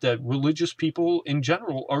think that religious people in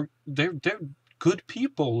general they're good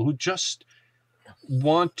people who just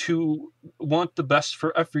want the best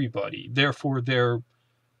for everybody. Therefore, they're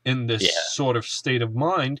in this sort of state of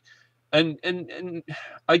mind, and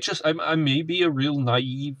I may be a real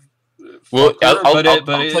naive. Well, I'll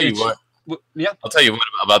tell you what. I'll tell you what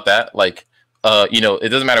about that. Like, you know, it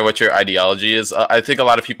doesn't matter what your ideology is. I think a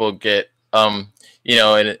lot of people get, you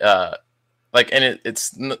know, and like, and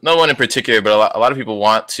it's no one in particular, but a lot of people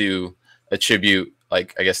want to attribute,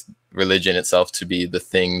 like, I guess, religion itself to be the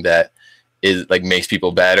thing that is like makes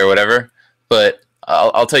people bad or whatever. But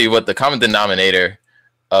I'll tell you what, the common denominator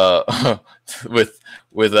with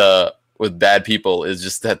bad people is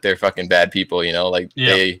just that they're fucking bad people, you know, like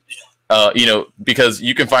they, you know, because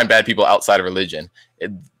you can find bad people outside of religion.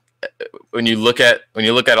 When you look at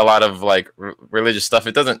a lot of like religious stuff,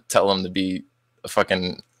 it doesn't tell them to be a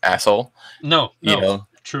fucking asshole. No, you know,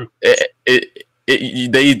 true.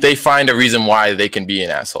 They find a reason why they can be an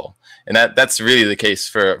asshole, and that's really the case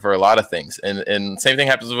for a lot of things. And same thing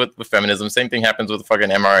happens with feminism. Same thing happens with fucking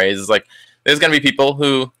MRAs. It's like there's gonna be people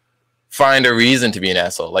who find a reason to be an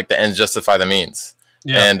asshole, like the ends justify the means.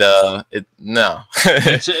 Yeah. And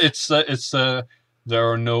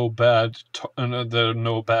there are no bad there are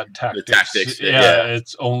no bad The tactics. tactics, Yeah,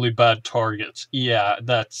 it's only bad targets. Yeah,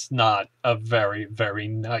 that's not a very, very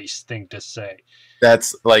nice thing to say.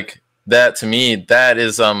 That's like that to me. That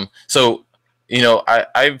is So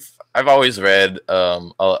I've always read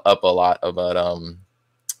up a lot about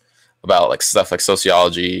like stuff like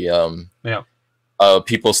sociology, Yeah.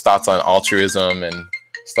 people's thoughts on altruism and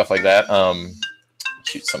stuff like that.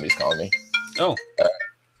 Shoot, somebody's calling me. Oh.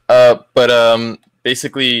 But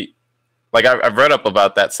basically, like I've read up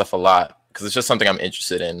about that stuff a lot because it's just something I'm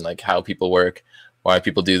interested in, like how people work, why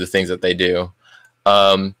people do the things that they do.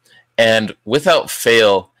 And without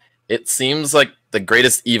fail, it seems like the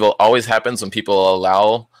greatest evil always happens when people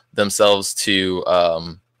allow themselves to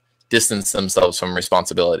distance themselves from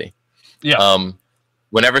responsibility. Yeah.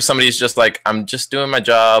 Whenever somebody's just like, I'm just doing my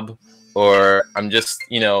job, or I'm just,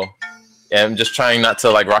 I'm just trying not to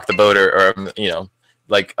like rock the boat, or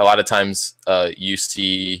like a lot of times you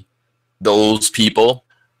see those people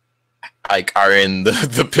like are in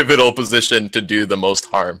the pivotal position to do the most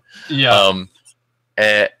harm. Yeah.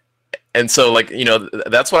 And so, like,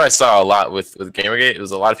 that's what I saw a lot with Gamergate. It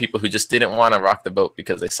was a lot of people who just didn't want to rock the boat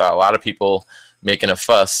because they saw a lot of people making a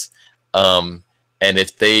fuss. And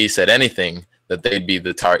if they said anything, that they'd be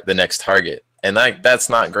the next target. And that's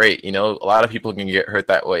not great. A lot of people can get hurt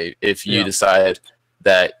that way if you decide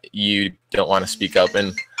that you don't want to speak up.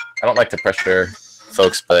 And I don't like to pressure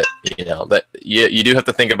folks, but that you do have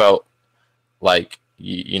to think about like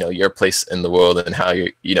your place in the world and how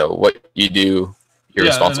what you do you're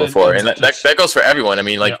responsible for, and that goes for everyone. I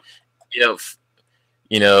mean, like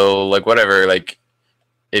like whatever, like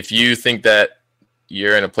if you think that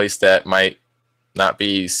you're in a place that might not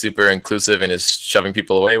be super inclusive and is shoving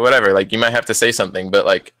people away, whatever, like you might have to say something, but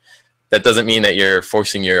like that doesn't mean that you're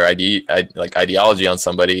forcing your ideology on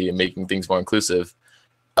somebody and making things more inclusive.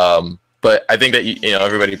 But I think that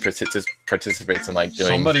everybody participates in like doing.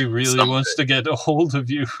 Somebody really wants to get a hold of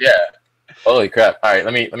you. Yeah. Holy crap! All right,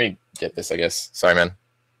 let me get this. I guess. Sorry, man.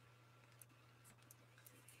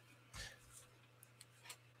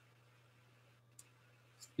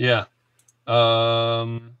 Yeah.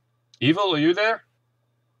 Evil, are you there?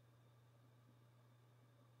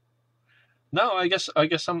 No, I guess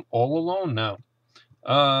I'm all alone now.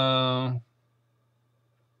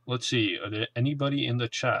 Let's see. Are there anybody in the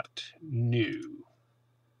chat? No.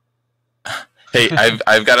 Hey,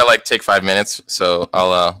 I've got to like take 5 minutes, so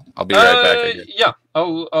I'll be right back. Yeah,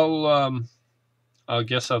 I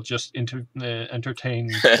guess I'll just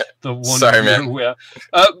entertain the one. Sorry, man. Well,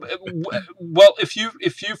 if you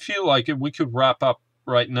feel like it, we could wrap up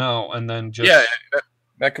right now and then just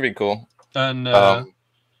that could be cool. And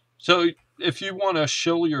so if you want to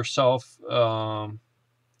shill yourself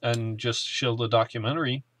and just shill the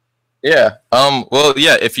documentary. Yeah. Well,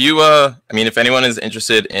 yeah. If you, if anyone is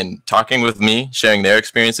interested in talking with me, sharing their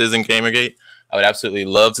experiences in Gamergate, I would absolutely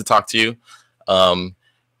love to talk to you.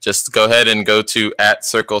 Just go ahead and go to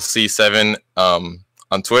 @CircleC7 on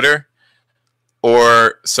Twitter,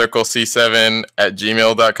 or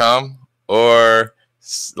circlec7@gmail.com, or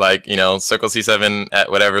like CircleC7 at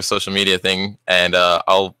whatever social media thing, and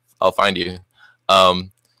I'll find you.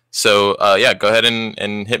 So yeah, go ahead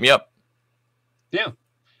and hit me up. Yeah.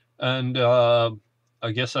 And I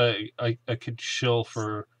guess I could shill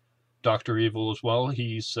for Dr. Evil as well.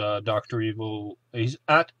 He's Dr. Evil. He's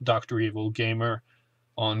at Dr. Evil Gamer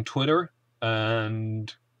on Twitter,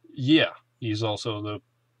 and yeah, he's also the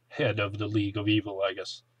head of the League of Evil, I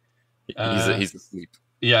guess. He's asleep.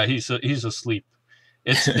 Yeah, he's asleep.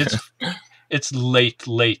 It's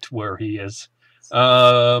late where he is.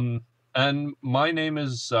 And my name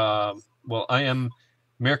is well, I am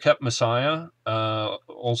Meerkat Messiah,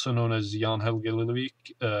 also known as Jan Helge Lillevik.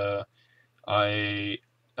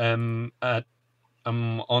 I'm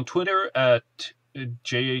on Twitter at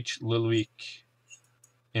JH Lillevik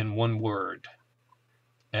in one word.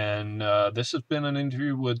 And this has been an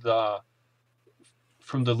interview with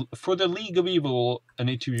for the League of Evil, an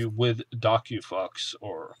interview with DocuFox,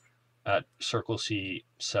 or at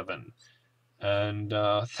CircleC7. And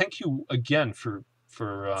thank you again for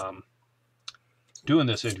doing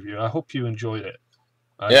this interview. I hope you enjoyed it.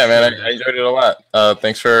 Yeah, man, I enjoyed it a lot.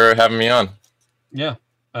 Thanks for having me on. Yeah,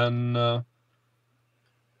 and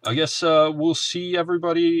I guess we'll see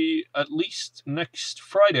everybody at least next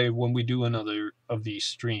Friday when we do another of these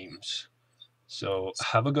streams. So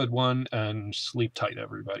have a good one and sleep tight,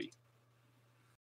 everybody.